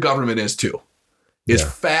that's what the government is too. Is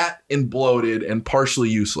fat and bloated and partially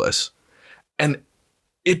useless. And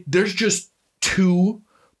there's just too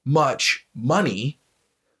much money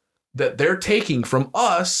that they're taking from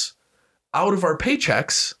us out of our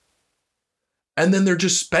paychecks. And then they're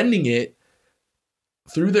just spending it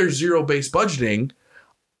through their zero-based budgeting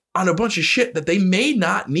on a bunch of shit that they may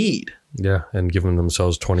not need. Yeah. And giving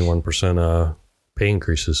themselves 21% pay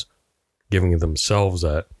increases, giving themselves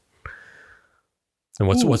that. And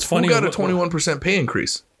what's funny? Who got a 21% pay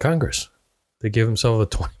increase? Congress. They gave themselves a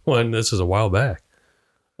 21. This is a while back.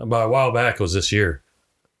 About a while back, it was this year.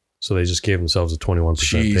 So they just gave themselves a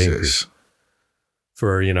 21% pay increase Jesus.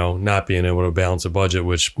 for, not being able to balance a budget,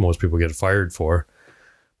 which most people get fired for.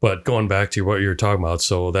 But going back to what you were talking about,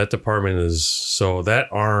 so that department is, so that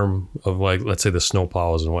arm of, like, let's say the snow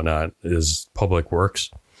plows and whatnot is Public Works.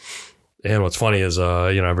 And what's funny is,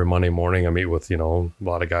 every Monday morning I meet with, a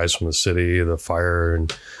lot of guys from the city, the fire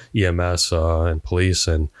and EMS and police.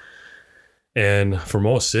 And for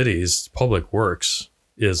most cities, Public Works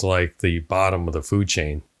is like the bottom of the food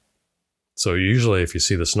chain. So usually if you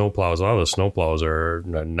see the snowplows, a lot of the snowplows are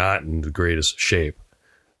not in the greatest shape.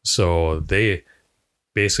 So they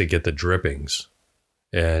basically get the drippings.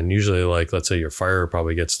 And usually, like, let's say your fire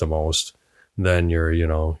probably gets the most, then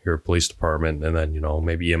your police department, and then,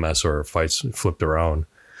 maybe EMS or fights flipped around.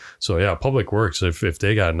 So yeah, Public Works, if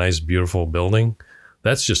they got a nice, beautiful building,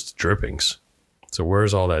 that's just drippings. So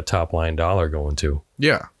where's all that top line dollar going to?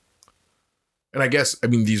 Yeah. And I guess,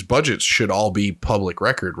 these budgets should all be public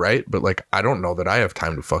record, right? But, like, I don't know that I have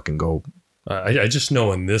time to fucking go. I just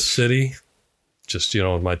know in this city, just,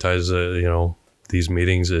 with my ties to, these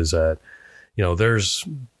meetings, is that,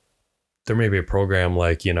 there may be a program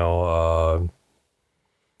like, how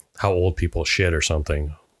old people shit or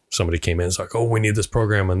something. Somebody came in and it's like, oh, we need this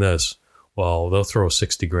program and this. Well, they'll throw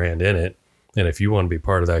 $60,000 in it. And if you want to be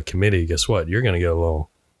part of that committee, guess what? You're going to get a little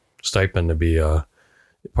stipend to be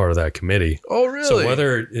part of that committee. Oh, really? So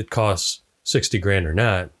whether it costs $60,000 or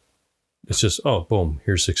not, it's just, oh, boom,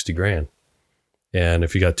 here's $60,000. And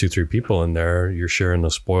if you got 2-3 people in there, you're sharing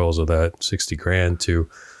the spoils of that $60,000 to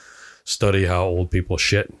study how old people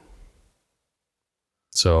shit.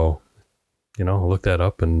 So, look that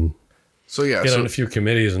up and get on a few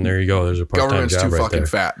committees, and there you go. There's a part-time government's job too right fucking there.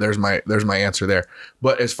 fat. There's my answer there.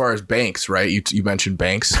 But as far as banks, right? You mentioned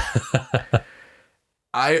banks.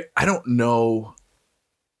 I don't know.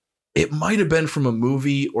 It might have been from a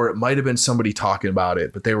movie, or it might have been somebody talking about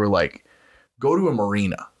it. But they were like, go to a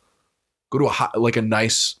marina, go to a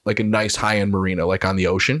nice high-end marina, like on the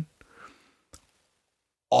ocean.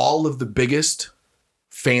 All of the biggest,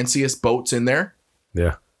 fanciest boats in there,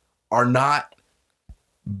 are not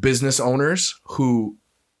business owners who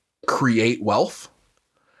create wealth.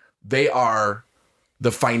 They are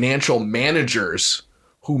the financial managers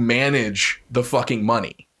who manage the fucking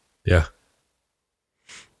money. Yeah.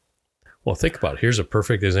 Well, think about it. Here's a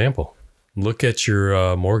perfect example. Look at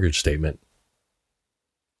your mortgage statement.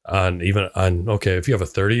 If you have a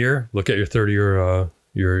 30-year, look at your 30-year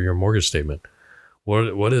your mortgage statement.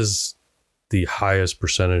 What is the highest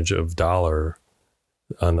percentage of dollar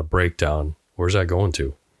on the breakdown? Where's that going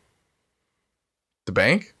to? The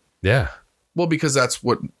bank? Yeah. Well, because that's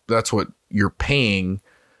what you're paying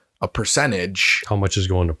a percentage. How much is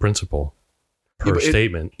going to principal per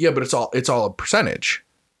statement? But it's all a percentage.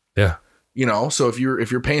 Yeah. So if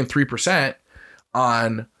you're paying 3%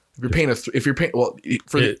 on,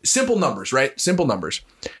 the simple numbers, right? Simple numbers.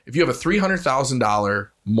 If you have a $300,000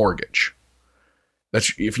 mortgage,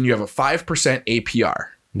 that's if you have a 5% APR.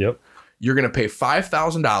 Yep. You're going to pay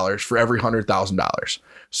 $5,000 for every $100,000.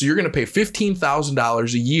 So you're going to pay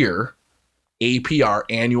 $15,000 a year APR,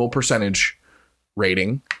 annual percentage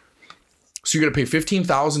rating. So you're going to pay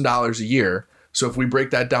 $15,000 a year. So if we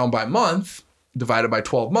break that down by month, divided by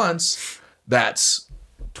 12 months, that's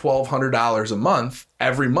 $1,200 a month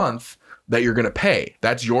every month that you're going to pay.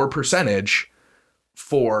 That's your percentage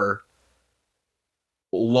for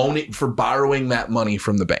borrowing that money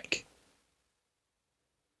from the bank.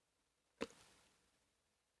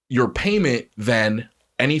 Your payment, then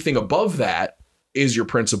anything above that is your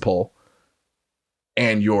principal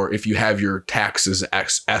and if you have your taxes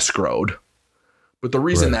escrowed. But the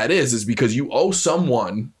reason that is because you owe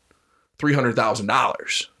someone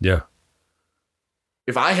 $300,000. Yeah.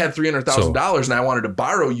 If I had $300,000 and I wanted to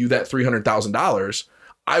borrow you that $300,000,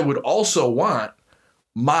 I would also want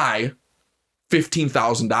my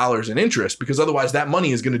 $15,000 in interest, because otherwise that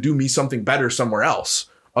money is going to do me something better somewhere else.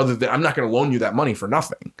 Other than, I'm not going to loan you that money for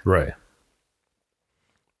nothing. Right.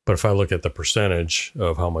 But if I look at the percentage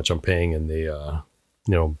of how much I'm paying in the,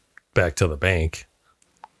 back to the bank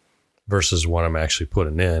versus what I'm actually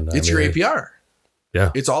putting in, it's your APR.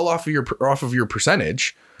 Yeah. It's all off of your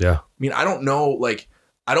percentage. Yeah. I don't know,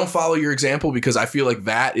 I don't follow your example because I feel like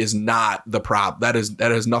that is not the prop. That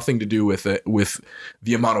has nothing to do with it, with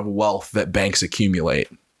the amount of wealth that banks accumulate.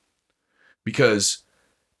 Because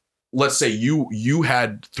let's say you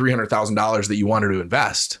had $300,000 that you wanted to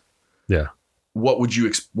invest. Yeah. What would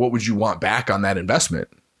you want back on that investment?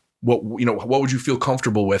 What would you feel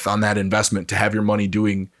comfortable with on that investment to have your money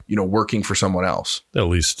doing, working for someone else? At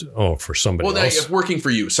least, for somebody else. Working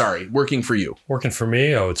for you. Working for you. Working for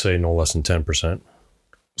me, I would say no less than 10%.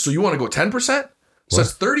 So you want to go 10%? So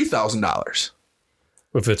that's $30,000.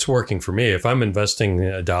 If it's working for me, if I'm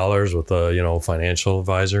investing dollars with a financial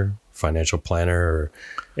advisor, financial planner, or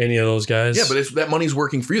any of those guys. Yeah, but if that money's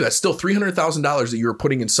working for you, that's still $300,000 that you're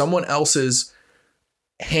putting in someone else's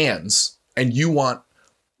hands, and you want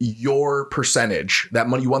your percentage, that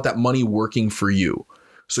money, you want that money working for you.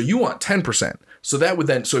 So you want 10%. So that would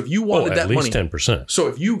then, so if you wanted that money, at least 10%.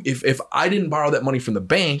 So if I didn't borrow that money from the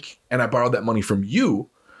bank and I borrowed that money from you,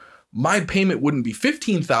 my payment wouldn't be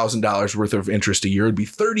 $15,000 worth of interest a year. It'd be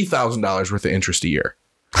 $30,000 worth of interest a year.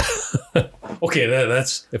 Okay,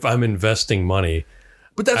 that's if I'm investing money.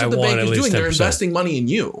 But that's what the bank is doing. 10%. They're investing money in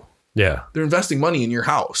you. Yeah. They're investing money in your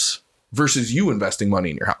house versus you investing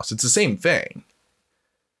money in your house. It's the same thing.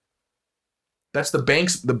 That's the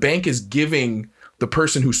bank's. The bank is giving the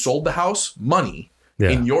person who sold the house money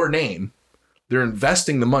in your name. They're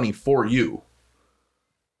investing the money for you,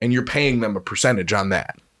 and you're paying them a percentage on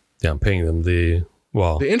that. Yeah, I'm paying them the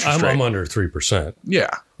interest rate. I'm under 3%.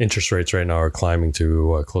 Yeah. Interest rates right now are climbing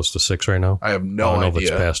to close to 6 right now. I have no idea. If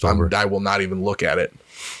it's passed over. I will not even look at it.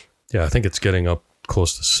 Yeah, I think it's getting up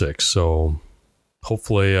close to 6. So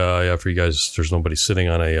hopefully, for you guys, there's nobody sitting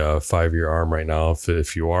on a 5-year arm right now.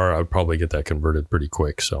 If you are, I'd probably get that converted pretty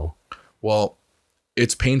quick. So, well,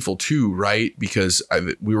 it's painful too, right? Because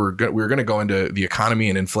we were going to go into the economy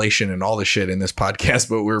and inflation and all this shit in this podcast,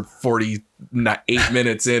 but we're 48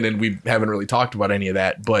 minutes in and we haven't really talked about any of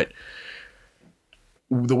that. But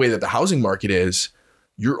the way that the housing market is,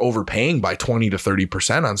 you're overpaying by 20 to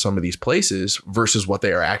 30% on some of these places versus what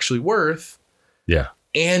they are actually worth. Yeah.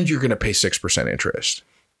 And you're going to pay 6% interest.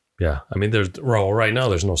 Yeah. I mean, right now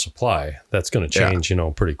there's no supply. That's going to change,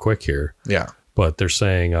 pretty quick here. Yeah. But they're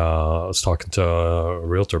saying, I was talking to a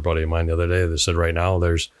realtor buddy of mine the other day. They said right now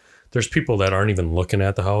there's people that aren't even looking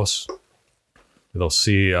at the house. They'll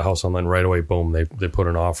see a house online right away. Boom. They put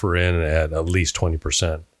an offer in at least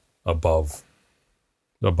 20% above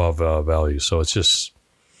value. So it's just,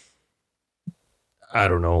 I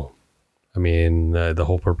don't know. I mean, the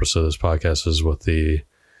whole purpose of this podcast is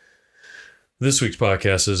this week's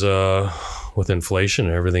podcast is with inflation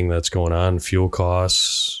and everything that's going on, fuel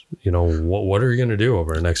costs. What are you going to do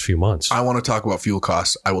over the next few months? I want to talk about fuel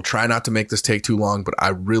costs. I will try not to make this take too long, but I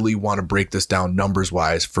really want to break this down numbers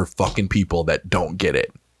wise for fucking people that don't get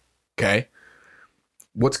it. Okay.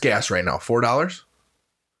 What's gas right now? $4?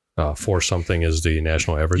 4 something is the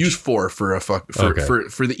national average. Use 4 for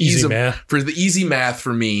the ease of math. For the easy math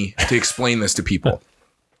for me to explain this to people.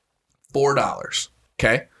 $4.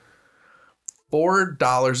 Okay.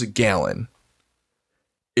 $4 a gallon.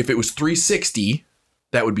 If it was $3.60,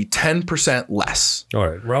 that would be 10% less. All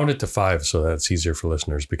right, round it to 5 so that's easier for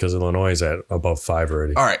listeners because Illinois is at above 5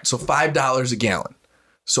 already. All right, so $5 a gallon.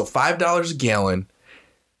 So $5 a gallon.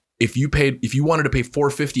 If you wanted to pay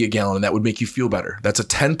 $4.50 a gallon, that would make you feel better. That's a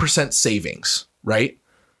 10% savings, right?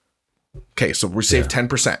 Okay, so we saved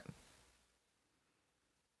 10%.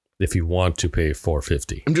 If you want to pay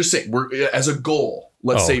 $4.50, I'm just saying, we're as a goal.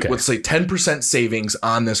 Let's say 10% savings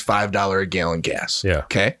on this $5 a gallon gas. Yeah.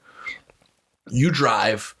 Okay. You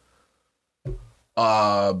drive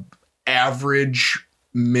average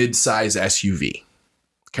mid-size SUV.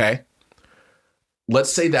 Okay.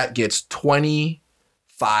 Let's say that gets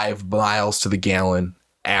 25 miles to the gallon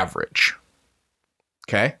average.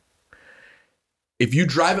 Okay. If you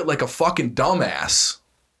drive it like a fucking dumbass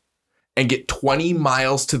and get 20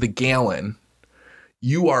 miles to the gallon,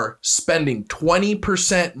 you are spending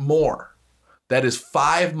 20% more. That is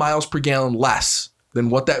 5 miles per gallon less than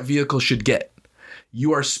what that vehicle should get.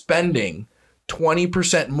 You are spending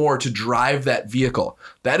 20% more to drive that vehicle.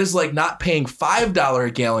 That is like not paying $5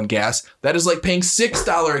 a gallon gas. That is like paying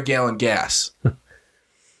 $6 a gallon gas.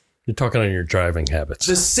 You're talking on your driving habits.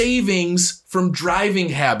 The savings from driving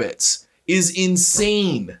habits is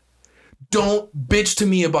insane. Don't bitch to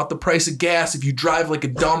me about the price of gas if you drive like a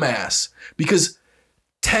dumbass, because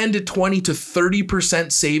 10 to 20 to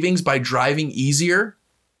 30% savings by driving easier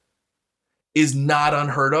is not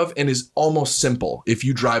unheard of and is almost simple if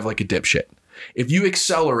you drive like a dipshit. If you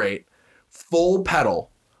accelerate full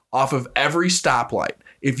pedal off of every stoplight,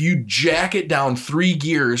 if you jack it down 3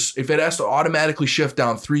 gears, if it has to automatically shift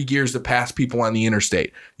down 3 gears to pass people on the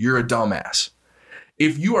interstate, you're a dumbass.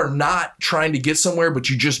 If you are not trying to get somewhere, but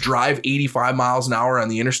you just drive 85 miles an hour on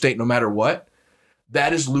the interstate no matter what,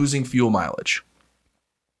 that is losing fuel mileage.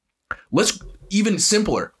 Let's even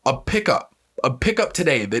simpler, a pickup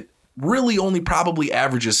today that really only probably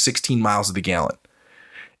averages 16 miles to the gallon.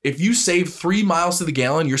 If you save 3 miles to the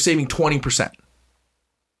gallon, you're saving 20%.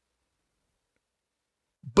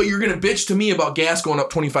 But you're going to bitch to me about gas going up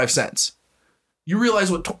 25 cents. You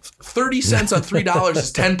realize what 30 cents on $3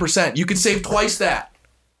 is 10%. You can save twice that.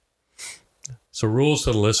 So rules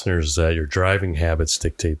to the listeners is that your driving habits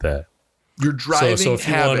dictate that. Your driving so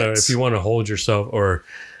habits. If you want to hold yourself, or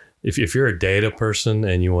if you're a data person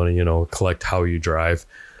and you want to, collect how you drive,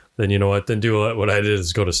 then you know what? Then do what I did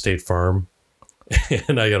is go to State Farm,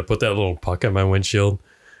 and I got to put that little puck on my windshield,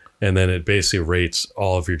 and then it basically rates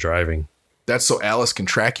all of your driving. That's so Alice can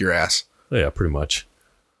track your ass. Yeah, pretty much.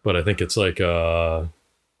 But I think it's like I'm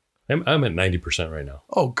at 90% right now.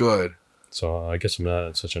 Oh, good. So I guess I'm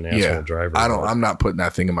not such an asshole driver. I'm not putting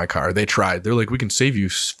that thing in my car. They tried. They're like, we can save you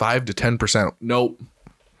 5 to 10%. Nope.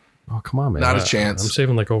 Oh, come on, man. Not a chance. I'm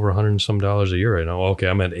saving like over $100 and some a year right now. Okay,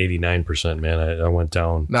 I'm at 89%, man. I went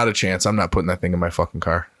down. Not a chance. I'm not putting that thing in my fucking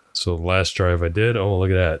car. So the last drive I did, oh,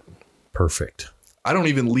 look at that. Perfect. I don't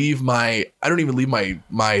even leave my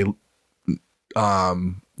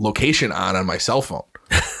location on my cell phone.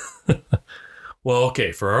 Well,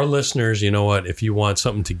 okay, for our listeners, you know what? If you want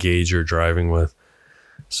something to gauge your driving with,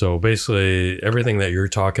 so basically everything that you're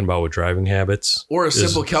talking about with driving habits, or a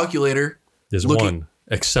simple calculator, is 1,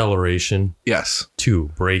 acceleration. Yes. 2,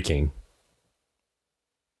 braking.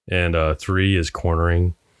 And 3 is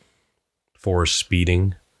cornering. 4 is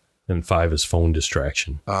speeding. And 5 is phone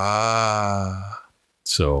distraction.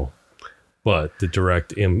 So, but the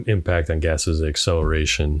direct impact on gas is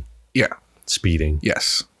acceleration. Yeah. Speeding.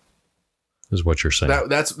 Yes. Is what you're saying.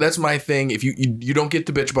 That's my thing. If you don't get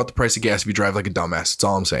to bitch about the price of gas if you drive like a dumbass. That's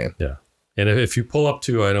all I'm saying. Yeah. And if you pull up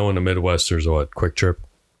to, I know in the Midwest, there's Quick Trip.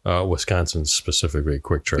 Wisconsin specifically,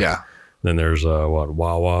 Quick Trip. Yeah. Then there's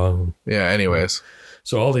Wawa. Yeah. Anyways.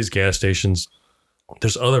 So all these gas stations,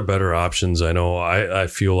 there's other better options. I know I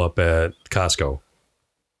fuel up at Costco.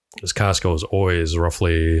 Because Costco is always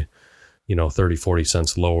roughly, 30, 40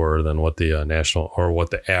 cents lower than what the national or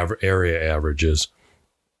what the area average is.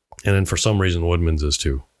 And then for some reason, Woodman's is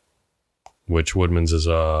too. Which Woodman's is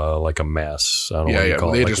like a mess. I don't know what you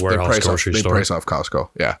call it. Like warehouse grocery store. They price off Costco.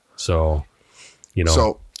 Yeah. So,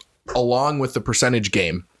 So, along with the percentage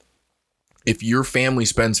game, if your family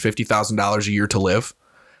spends $50,000 a year to live,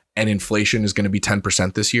 and inflation is going to be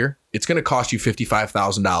 10% this year, it's going to cost you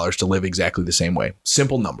 $55,000 to live exactly the same way.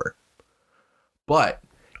 Simple number. But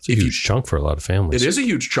it's a huge chunk for a lot of families. It is a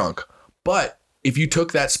huge chunk. But if you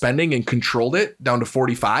took that spending and controlled it down to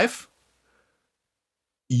 45,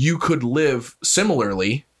 you could live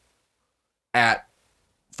similarly at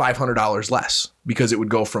 $500 less, because it would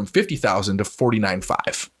go from $50,000 to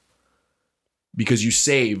 $49,500, because you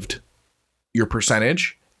saved your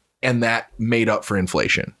percentage and that made up for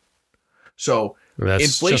inflation. So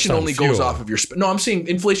inflation only goes off of your no, I'm saying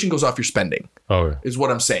inflation goes off your spending. Oh, is what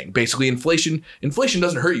I'm saying. Basically, inflation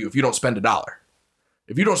doesn't hurt you if you don't spend $1.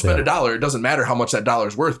 If you don't spend $1, it doesn't matter how much that dollar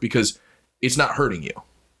is worth, because it's not hurting you.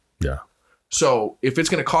 Yeah. So if it's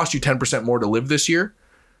going to cost you 10% more to live this year,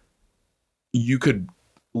 you could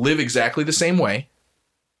live exactly the same way,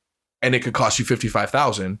 and it could cost you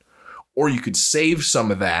 $55,000, or you could save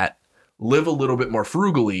some of that, live a little bit more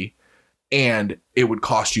frugally, and it would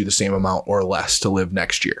cost you the same amount or less to live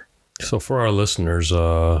next year. So for our listeners who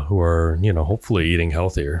are, hopefully eating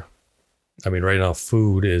healthier, I mean, right now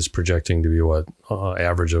food is projecting to be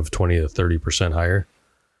average of 20 to 30% higher.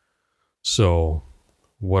 So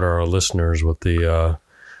what are our listeners with the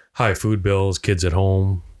high food bills, kids at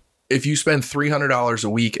home? If you spend $300 a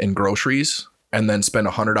week in groceries and then spend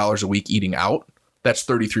 $100 a week eating out, that's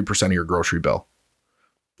 33% of your grocery bill.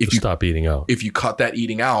 If you stop eating out, if you cut that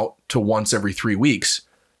eating out to once every 3 weeks,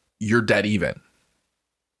 you're dead even.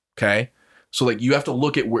 Okay. So like you have to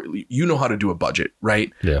look at where how to do a budget,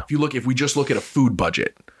 right? Yeah. If we just look at a food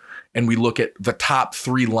budget and we look at the top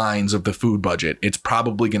 3 lines of the food budget, it's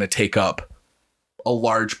probably going to take up a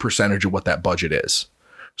large percentage of what that budget is.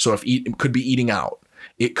 So it could be eating out.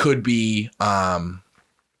 It could be, that's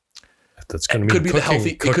going to be the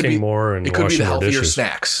healthy, cooking more, and it could be the healthier dishes.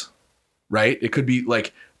 Snacks, right? It could be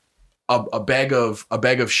like a bag of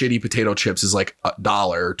shitty potato chips is like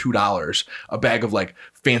 $1 or $2. A bag of like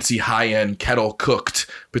fancy high-end kettle cooked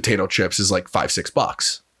potato chips is like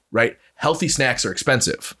 $5-6, right? Healthy snacks are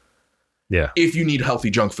expensive. Yeah. If you need healthy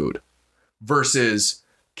junk food, versus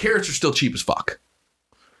carrots are still cheap as fuck.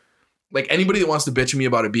 Like anybody that wants to bitch at me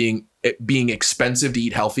about it being expensive to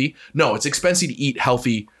eat healthy. No, it's expensive to eat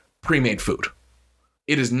healthy pre-made food.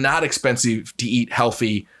 It is not expensive to eat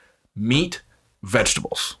healthy meat,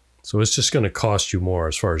 vegetables. So it's just going to cost you more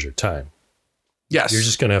as far as your time. Yes. You're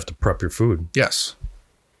just going to have to prep your food. Yes.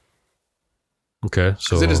 Okay.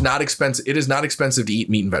 So it is not expensive. It is not expensive to eat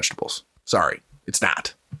meat and vegetables. Sorry, it's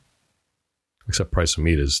not. Except price of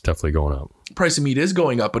meat is definitely going up. Price of meat is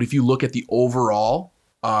going up, but if you look at the overall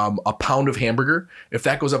a pound of hamburger, if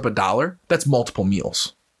that goes up $1, that's multiple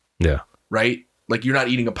meals, Yeah. right? Like you're not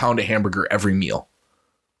eating a pound of hamburger every meal.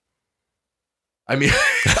 I mean,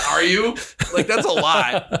 are you? Like that's a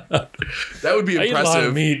lot. That would be I eat a impressive. lot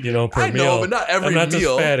of meat, per I meal. know, but not every I'm not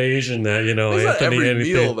meal. this fat Asian that, It's Anthony, not every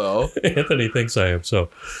meal though. Anthony thinks I am. So,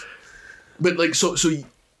 But like, so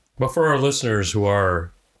but for our listeners who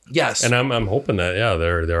are, yes, and I'm hoping that,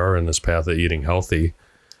 they are in this path of eating healthy.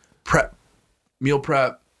 meal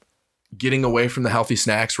prep, getting away from the healthy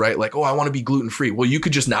snacks, right? Like, oh, I want to be gluten free. Well, you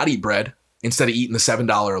could just not eat bread instead of eating the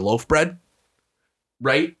 $7 loaf bread,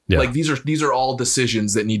 right? Yeah. Like these are all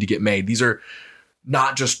decisions that need to get made. These are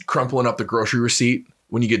not just crumpling up the grocery receipt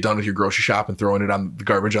when you get done with your grocery shop and throwing it on the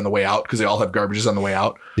garbage on the way out, because they all have garbages on the way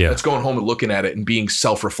out. Yeah. That's going home and looking at it and being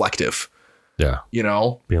self-reflective, Yeah. you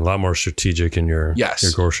know? Being a lot more strategic in your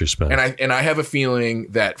Yes. grocery spend. And I have a feeling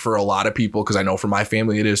that for a lot of people, because I know for my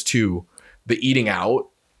family it is too, the eating out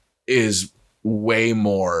is way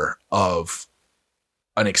more of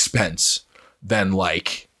an expense than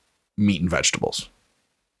like meat and vegetables.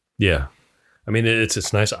 Yeah. I mean,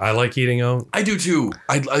 it's nice. I like eating out. I do too.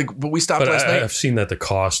 But we stopped But last night. I've seen that the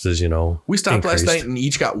cost is, We stopped increased. last night and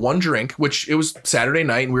each got one drink, which it was Saturday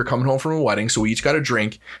night and we were coming home from a wedding. So we each got a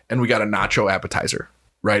drink and we got a nacho appetizer,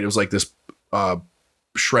 right? It was like this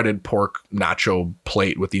shredded pork nacho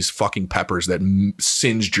plate with these fucking peppers that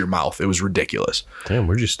singed your mouth. It was ridiculous. Damn,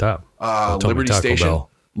 where'd you stop? Don't tell me Liberty Taco Station. Bell.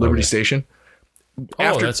 Liberty Okay. Station.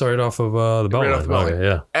 Oh, that's right off of the Bell Right line. off the Bell Okay, line.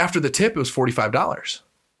 yeah. After the tip, it was $45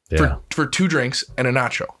 Yeah. for 2 drinks and a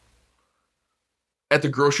nacho. At the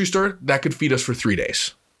grocery store, that could feed us for 3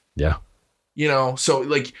 days. Yeah. So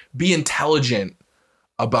like be intelligent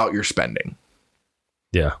about your spending.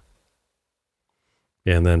 Yeah.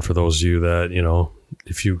 And then for those of you that,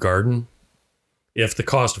 if you garden, if the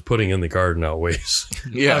cost of putting in the garden outweighs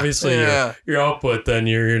Yeah. obviously Yeah. your output, then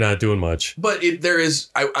you're not doing much. But there is,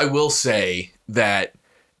 I will say that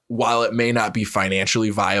while it may not be financially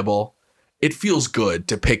viable, it feels good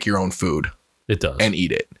to pick your own food It does. and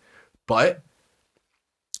eat it. But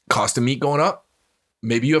cost of meat going up.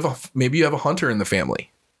 Maybe you have a hunter in the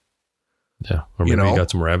family. yeah. Or maybe you you got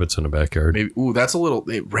some rabbits in the backyard. Maybe rabbit's a little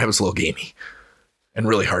gamey and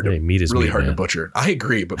really hard Hey, to meat is meat, to man. butcher. I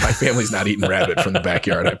agree, but my family's not eating rabbit from the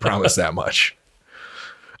backyard. I promise that much.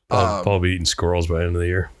 Paul be eating squirrels by the end of the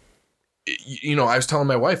year. I was telling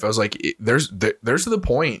my wife, I was like, there's to the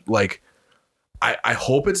point, like, I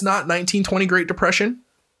hope it's not 1920 Great Depression,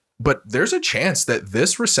 but there's a chance that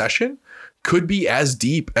this recession could be as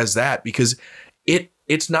deep as that, because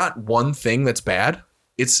it's not one thing that's bad.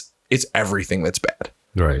 It's everything that's bad.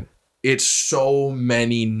 Right. It's so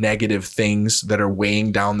many negative things that are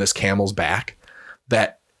weighing down this camel's back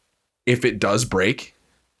that if it does break,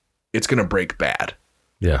 it's going to break bad.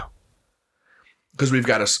 Yeah. Because we've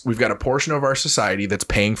got a portion of our society that's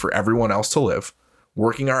paying for everyone else to live,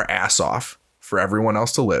 working our ass off for everyone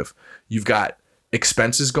else to live. You've got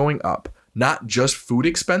expenses going up, not just food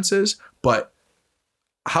expenses, but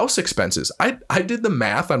house expenses. I did the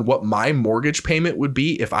math on what my mortgage payment would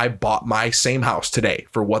be if I bought my same house today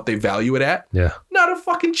for what they value it at. Yeah. Not a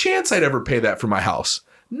fucking chance I'd ever pay that for my house.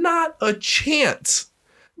 Not a chance.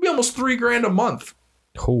 It'd be almost $3,000 a month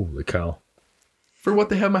Holy cow. for what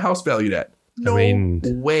they have my house valued at. No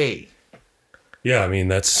way. Yeah. I mean,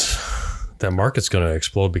 that market's going to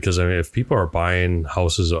explode because if people are buying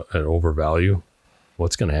houses at overvalue,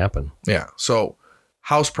 what's going to happen? Yeah. So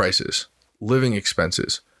house prices, living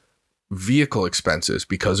expenses, vehicle expenses,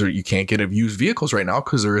 because you can't get used vehicles right now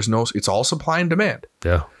because it's all supply and demand.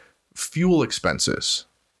 Yeah. Fuel expenses.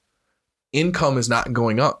 Income is not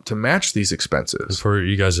going up to match these expenses. For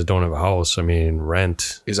you guys that don't have a house, I mean,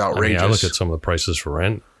 rent Is outrageous. I look at some of the prices for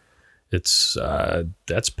rent. It's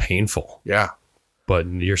that's painful. Yeah. But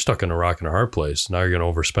you're stuck in a rock and a hard place. Now you're going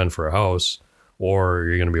to overspend for a house, or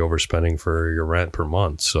you're going to be overspending for your rent per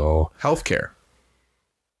month. So Healthcare.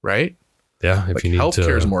 Right? yeah, if Like you need healthcare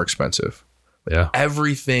to, is more expensive. yeah,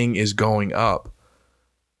 Everything is going up.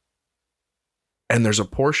 And there's a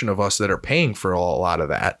portion of us that are paying for a lot of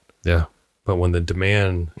that. yeah. But when the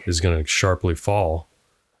demand is going to sharply fall,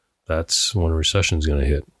 that's when a recession is going to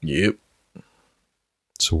hit. Yep.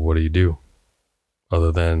 So what do you do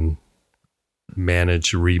other than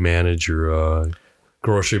remanage your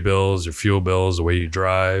grocery bills, your fuel bills, the way you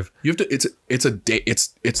drive? You have to.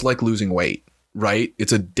 It's like losing weight, right?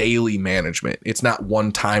 It's a daily management. It's not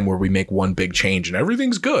one time where we make one big change and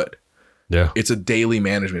everything's good. Yeah. It's a daily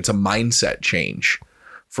management. It's a mindset change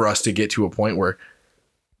for us to get to a point where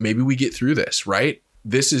maybe we get through this, right?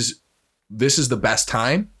 This is the best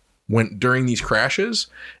time during these crashes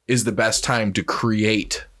is the best time to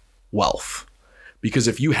create wealth, Because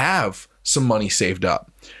if you have some money saved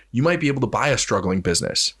up, you might be able to buy a struggling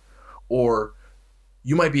business, or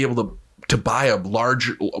you might be able to buy a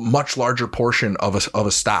much larger portion of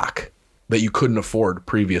a stock that you couldn't afford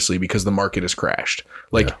previously because the market has crashed.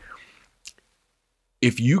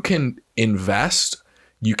 If you can invest,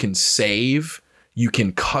 you can save, you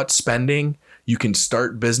can cut spending, you can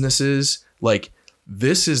start businesses. Like,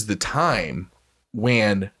 this is the time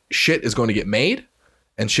when shit is going to get made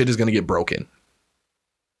and shit is going to get broken.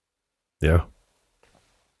 Yeah.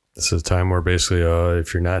 This is a time where basically,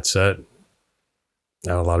 if you're not set,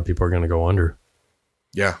 a lot of people are going to go under.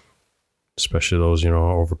 Yeah. Especially those,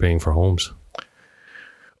 overpaying for homes.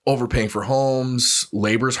 Overpaying for homes.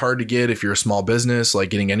 Labor's hard to get if you're a small business. Like,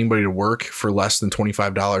 getting anybody to work for less than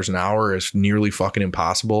 $25 an hour is nearly fucking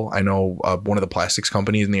impossible. I know one of the plastics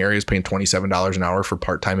companies in the area is paying $27 an hour for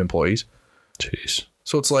part-time employees. Jeez.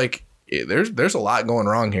 So it's like, there's a lot going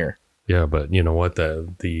wrong here. Yeah, but you know what?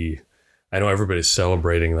 I know everybody's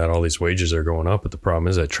celebrating that all these wages are going up, but the problem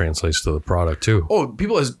is that translates to the product too. Oh,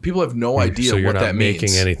 people have no idea so you're what not that means.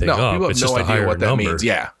 making anything up. People have it's no just a idea higher what that number. means.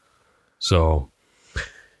 Yeah. So,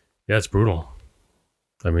 yeah, it's brutal.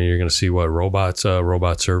 I mean, you're going to see robot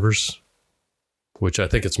servers, which I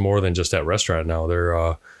think it's more than just that restaurant now.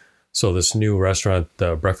 They're so this new restaurant,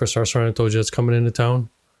 the breakfast restaurant I told you that's coming into town.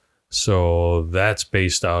 So that's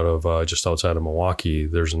based out of just outside of Milwaukee.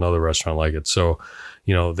 There's another restaurant like it. So,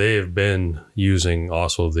 they've been using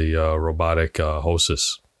also the robotic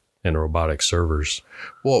hostess and robotic servers.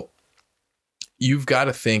 Well, you've got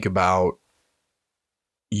to think about,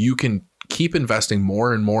 you can keep investing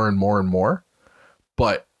more and more and more and more,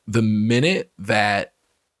 but the minute that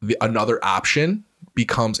another option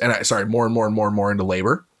becomes, more and more and more and more into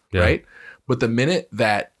labor, Yeah. right? But the minute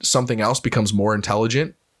that something else becomes more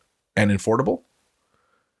intelligent and affordable,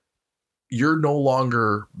 you're no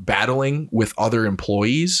longer battling with other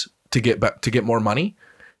employees to get more money.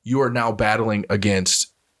 You are now battling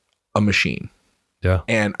against a machine. Yeah.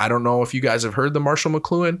 And I don't know if you guys have heard the Marshall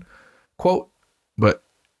McLuhan quote, but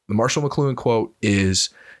the Marshall McLuhan quote is,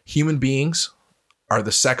 human beings are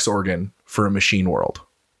the sex organ for a machine world.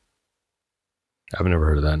 I've never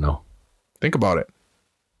heard of that, no. Think about it.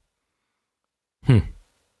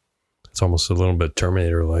 It's almost a little bit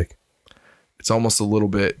Terminator-like. It's almost a little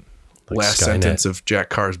bit Like last Skynet. sentence of Jack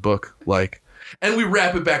Carr's book. And we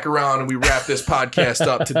wrap it back around and we wrap this podcast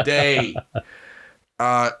up today.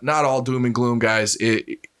 Not all doom and gloom, guys.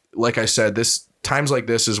 Like I said, times like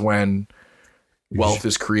this is when wealth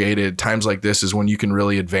is created. Times like this is when you can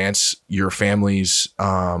really advance your family's,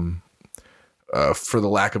 for the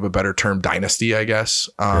lack of a better term, dynasty, I guess.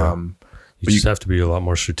 You just have to be a lot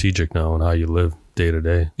more strategic now on how you live day to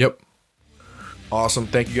day. Yep. Awesome.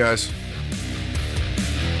 Thank you, guys.